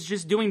woman is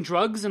just doing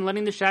drugs and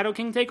letting the Shadow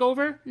King take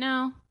over?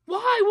 No.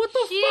 Why? What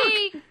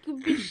the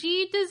fuck?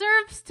 She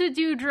deserves to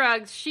do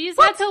drugs. She's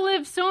had to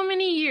live so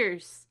many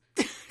years.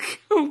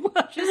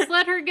 Just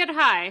let her get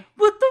high.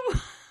 What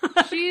the?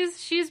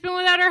 She's been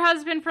without her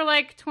husband for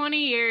like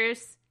 20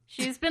 years.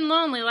 She's been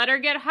lonely. Let her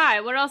get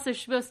high. What else is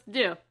she supposed to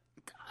do?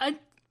 I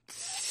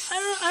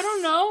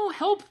don't know.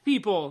 Help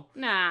people.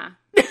 Nah.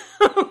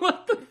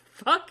 What the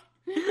fuck?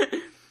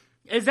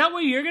 Is that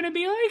what you're gonna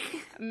be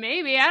like?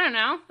 Maybe. I don't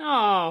know.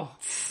 Oh.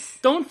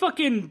 Don't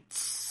fucking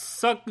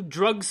suck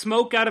drug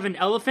smoke out of an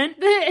elephant.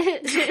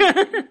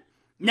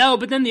 No,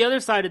 but then the other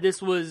side of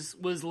this was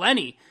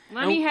Lenny.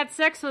 Lenny had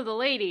sex with a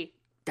lady.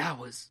 That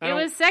was... It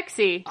was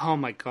sexy. Oh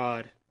my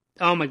god,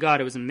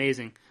 it was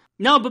amazing.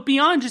 No, but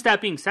beyond just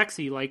that being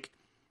sexy, like,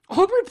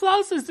 Aubrey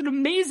Plaza is an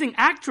amazing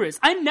actress.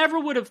 I never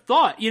would have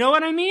thought, you know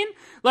what I mean?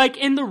 Like,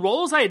 in the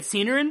roles I had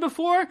seen her in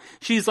before,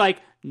 she's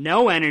like,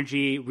 no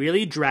energy,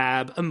 really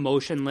drab,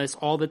 emotionless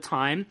all the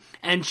time,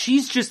 and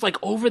she's just like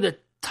over the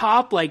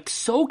top, like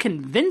so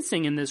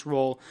convincing in this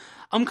role.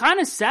 I'm kind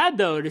of sad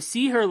though to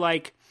see her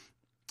like,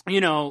 you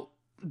know,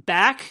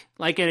 back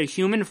like in a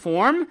human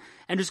form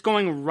and just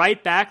going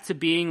right back to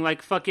being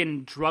like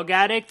fucking drug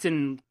addict.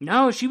 And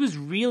no, she was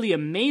really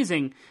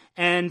amazing.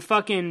 And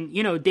fucking,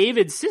 you know,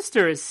 David's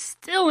sister is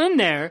still in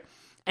there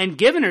and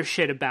giving her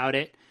shit about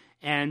it.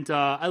 And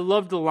I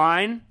loved the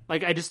line.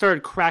 Like, I just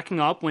started cracking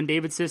up when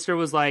David's sister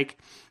was like,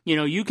 you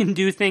know, you can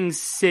do things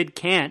Sid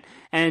can't.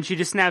 And she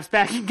just snaps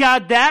back, you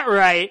got that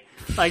right.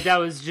 Like, that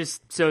was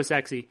just so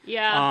sexy.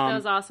 Yeah, that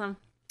was awesome.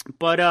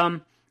 But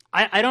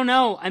I don't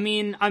know. I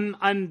mean,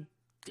 I'm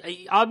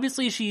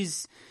obviously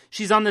she's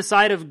on the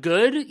side of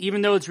good,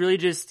 even though it's really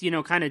just, you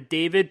know, kind of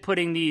David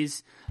putting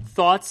these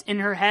thoughts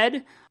in her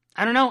head.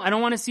 I don't know. I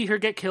don't want to see her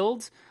get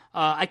killed.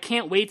 I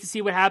can't wait to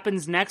see what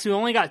happens next. We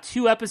only got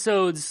 2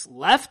 episodes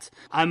left.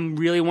 I'm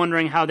really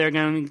wondering how they're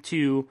going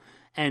to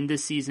end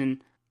this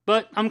season.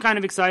 But I'm kind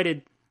of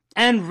excited.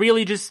 And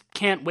really just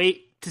can't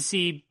wait to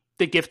see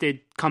The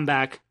Gifted come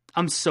back.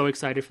 I'm so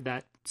excited for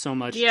that so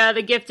much. Yeah,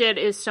 The Gifted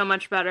is so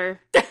much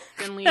better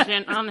than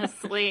Legion,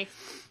 honestly.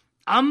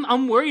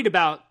 I'm worried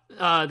about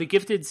The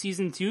Gifted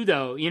season 2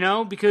 though, you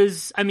know?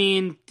 Because, I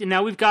mean,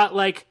 now we've got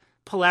like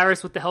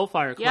Polaris with the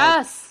Hellfire Club.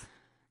 Yes!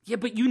 Yeah,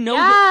 but you know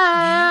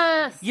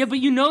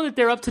that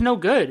they're up to no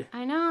good.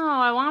 I know.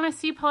 I want to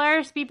see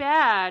Polaris be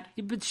bad.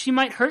 Yeah, but she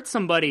might hurt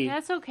somebody.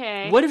 That's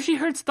okay. What if she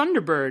hurts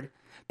Thunderbird?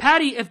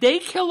 Patty, if they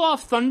kill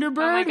off Thunderbird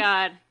oh my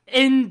God.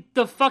 in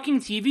the fucking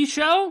TV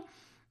show,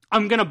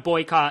 I'm gonna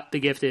boycott The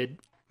Gifted.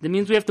 That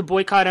means we have to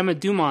boycott Emma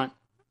Dumont.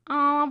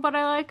 Oh, but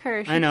I like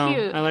her. She's I know.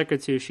 cute. I like her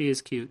too. She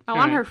is cute. I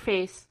want her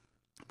face.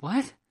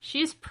 What?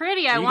 She's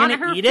pretty. I want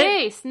her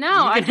face.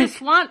 No, I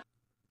just want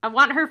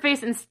her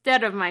face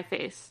instead of my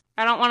face.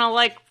 I don't want to,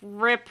 like,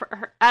 rip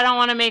her. I don't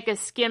want to make a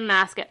skin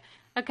mask.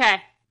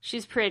 Okay,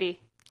 she's pretty.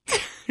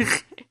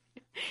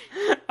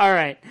 All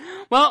right.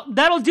 Well,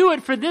 that'll do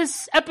it for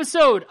this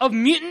episode of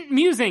Mutant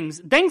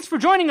Musings. Thanks for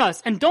joining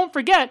us, and don't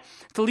forget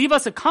to leave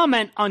us a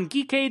comment on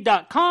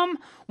Geekade.com,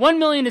 1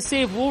 million to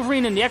save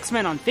Wolverine and the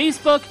X-Men on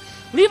Facebook,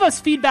 leave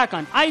us feedback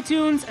on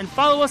iTunes, and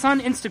follow us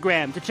on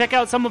Instagram to check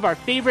out some of our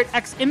favorite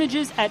X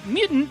images at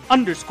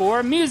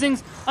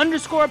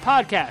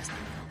mutant_musings_podcast.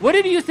 What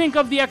did you think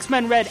of the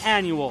X-Men Red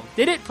Annual?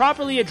 Did it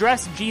properly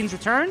address Jean's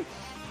return?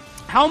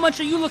 How much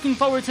are you looking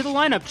forward to the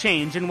lineup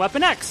change in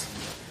Weapon X?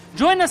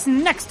 Join us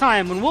next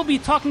time when we'll be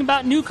talking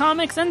about new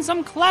comics and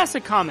some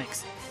classic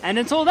comics. And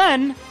until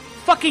then,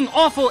 fucking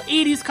awful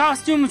 80s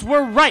costumes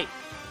were right.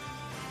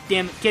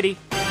 Damn it, Kitty.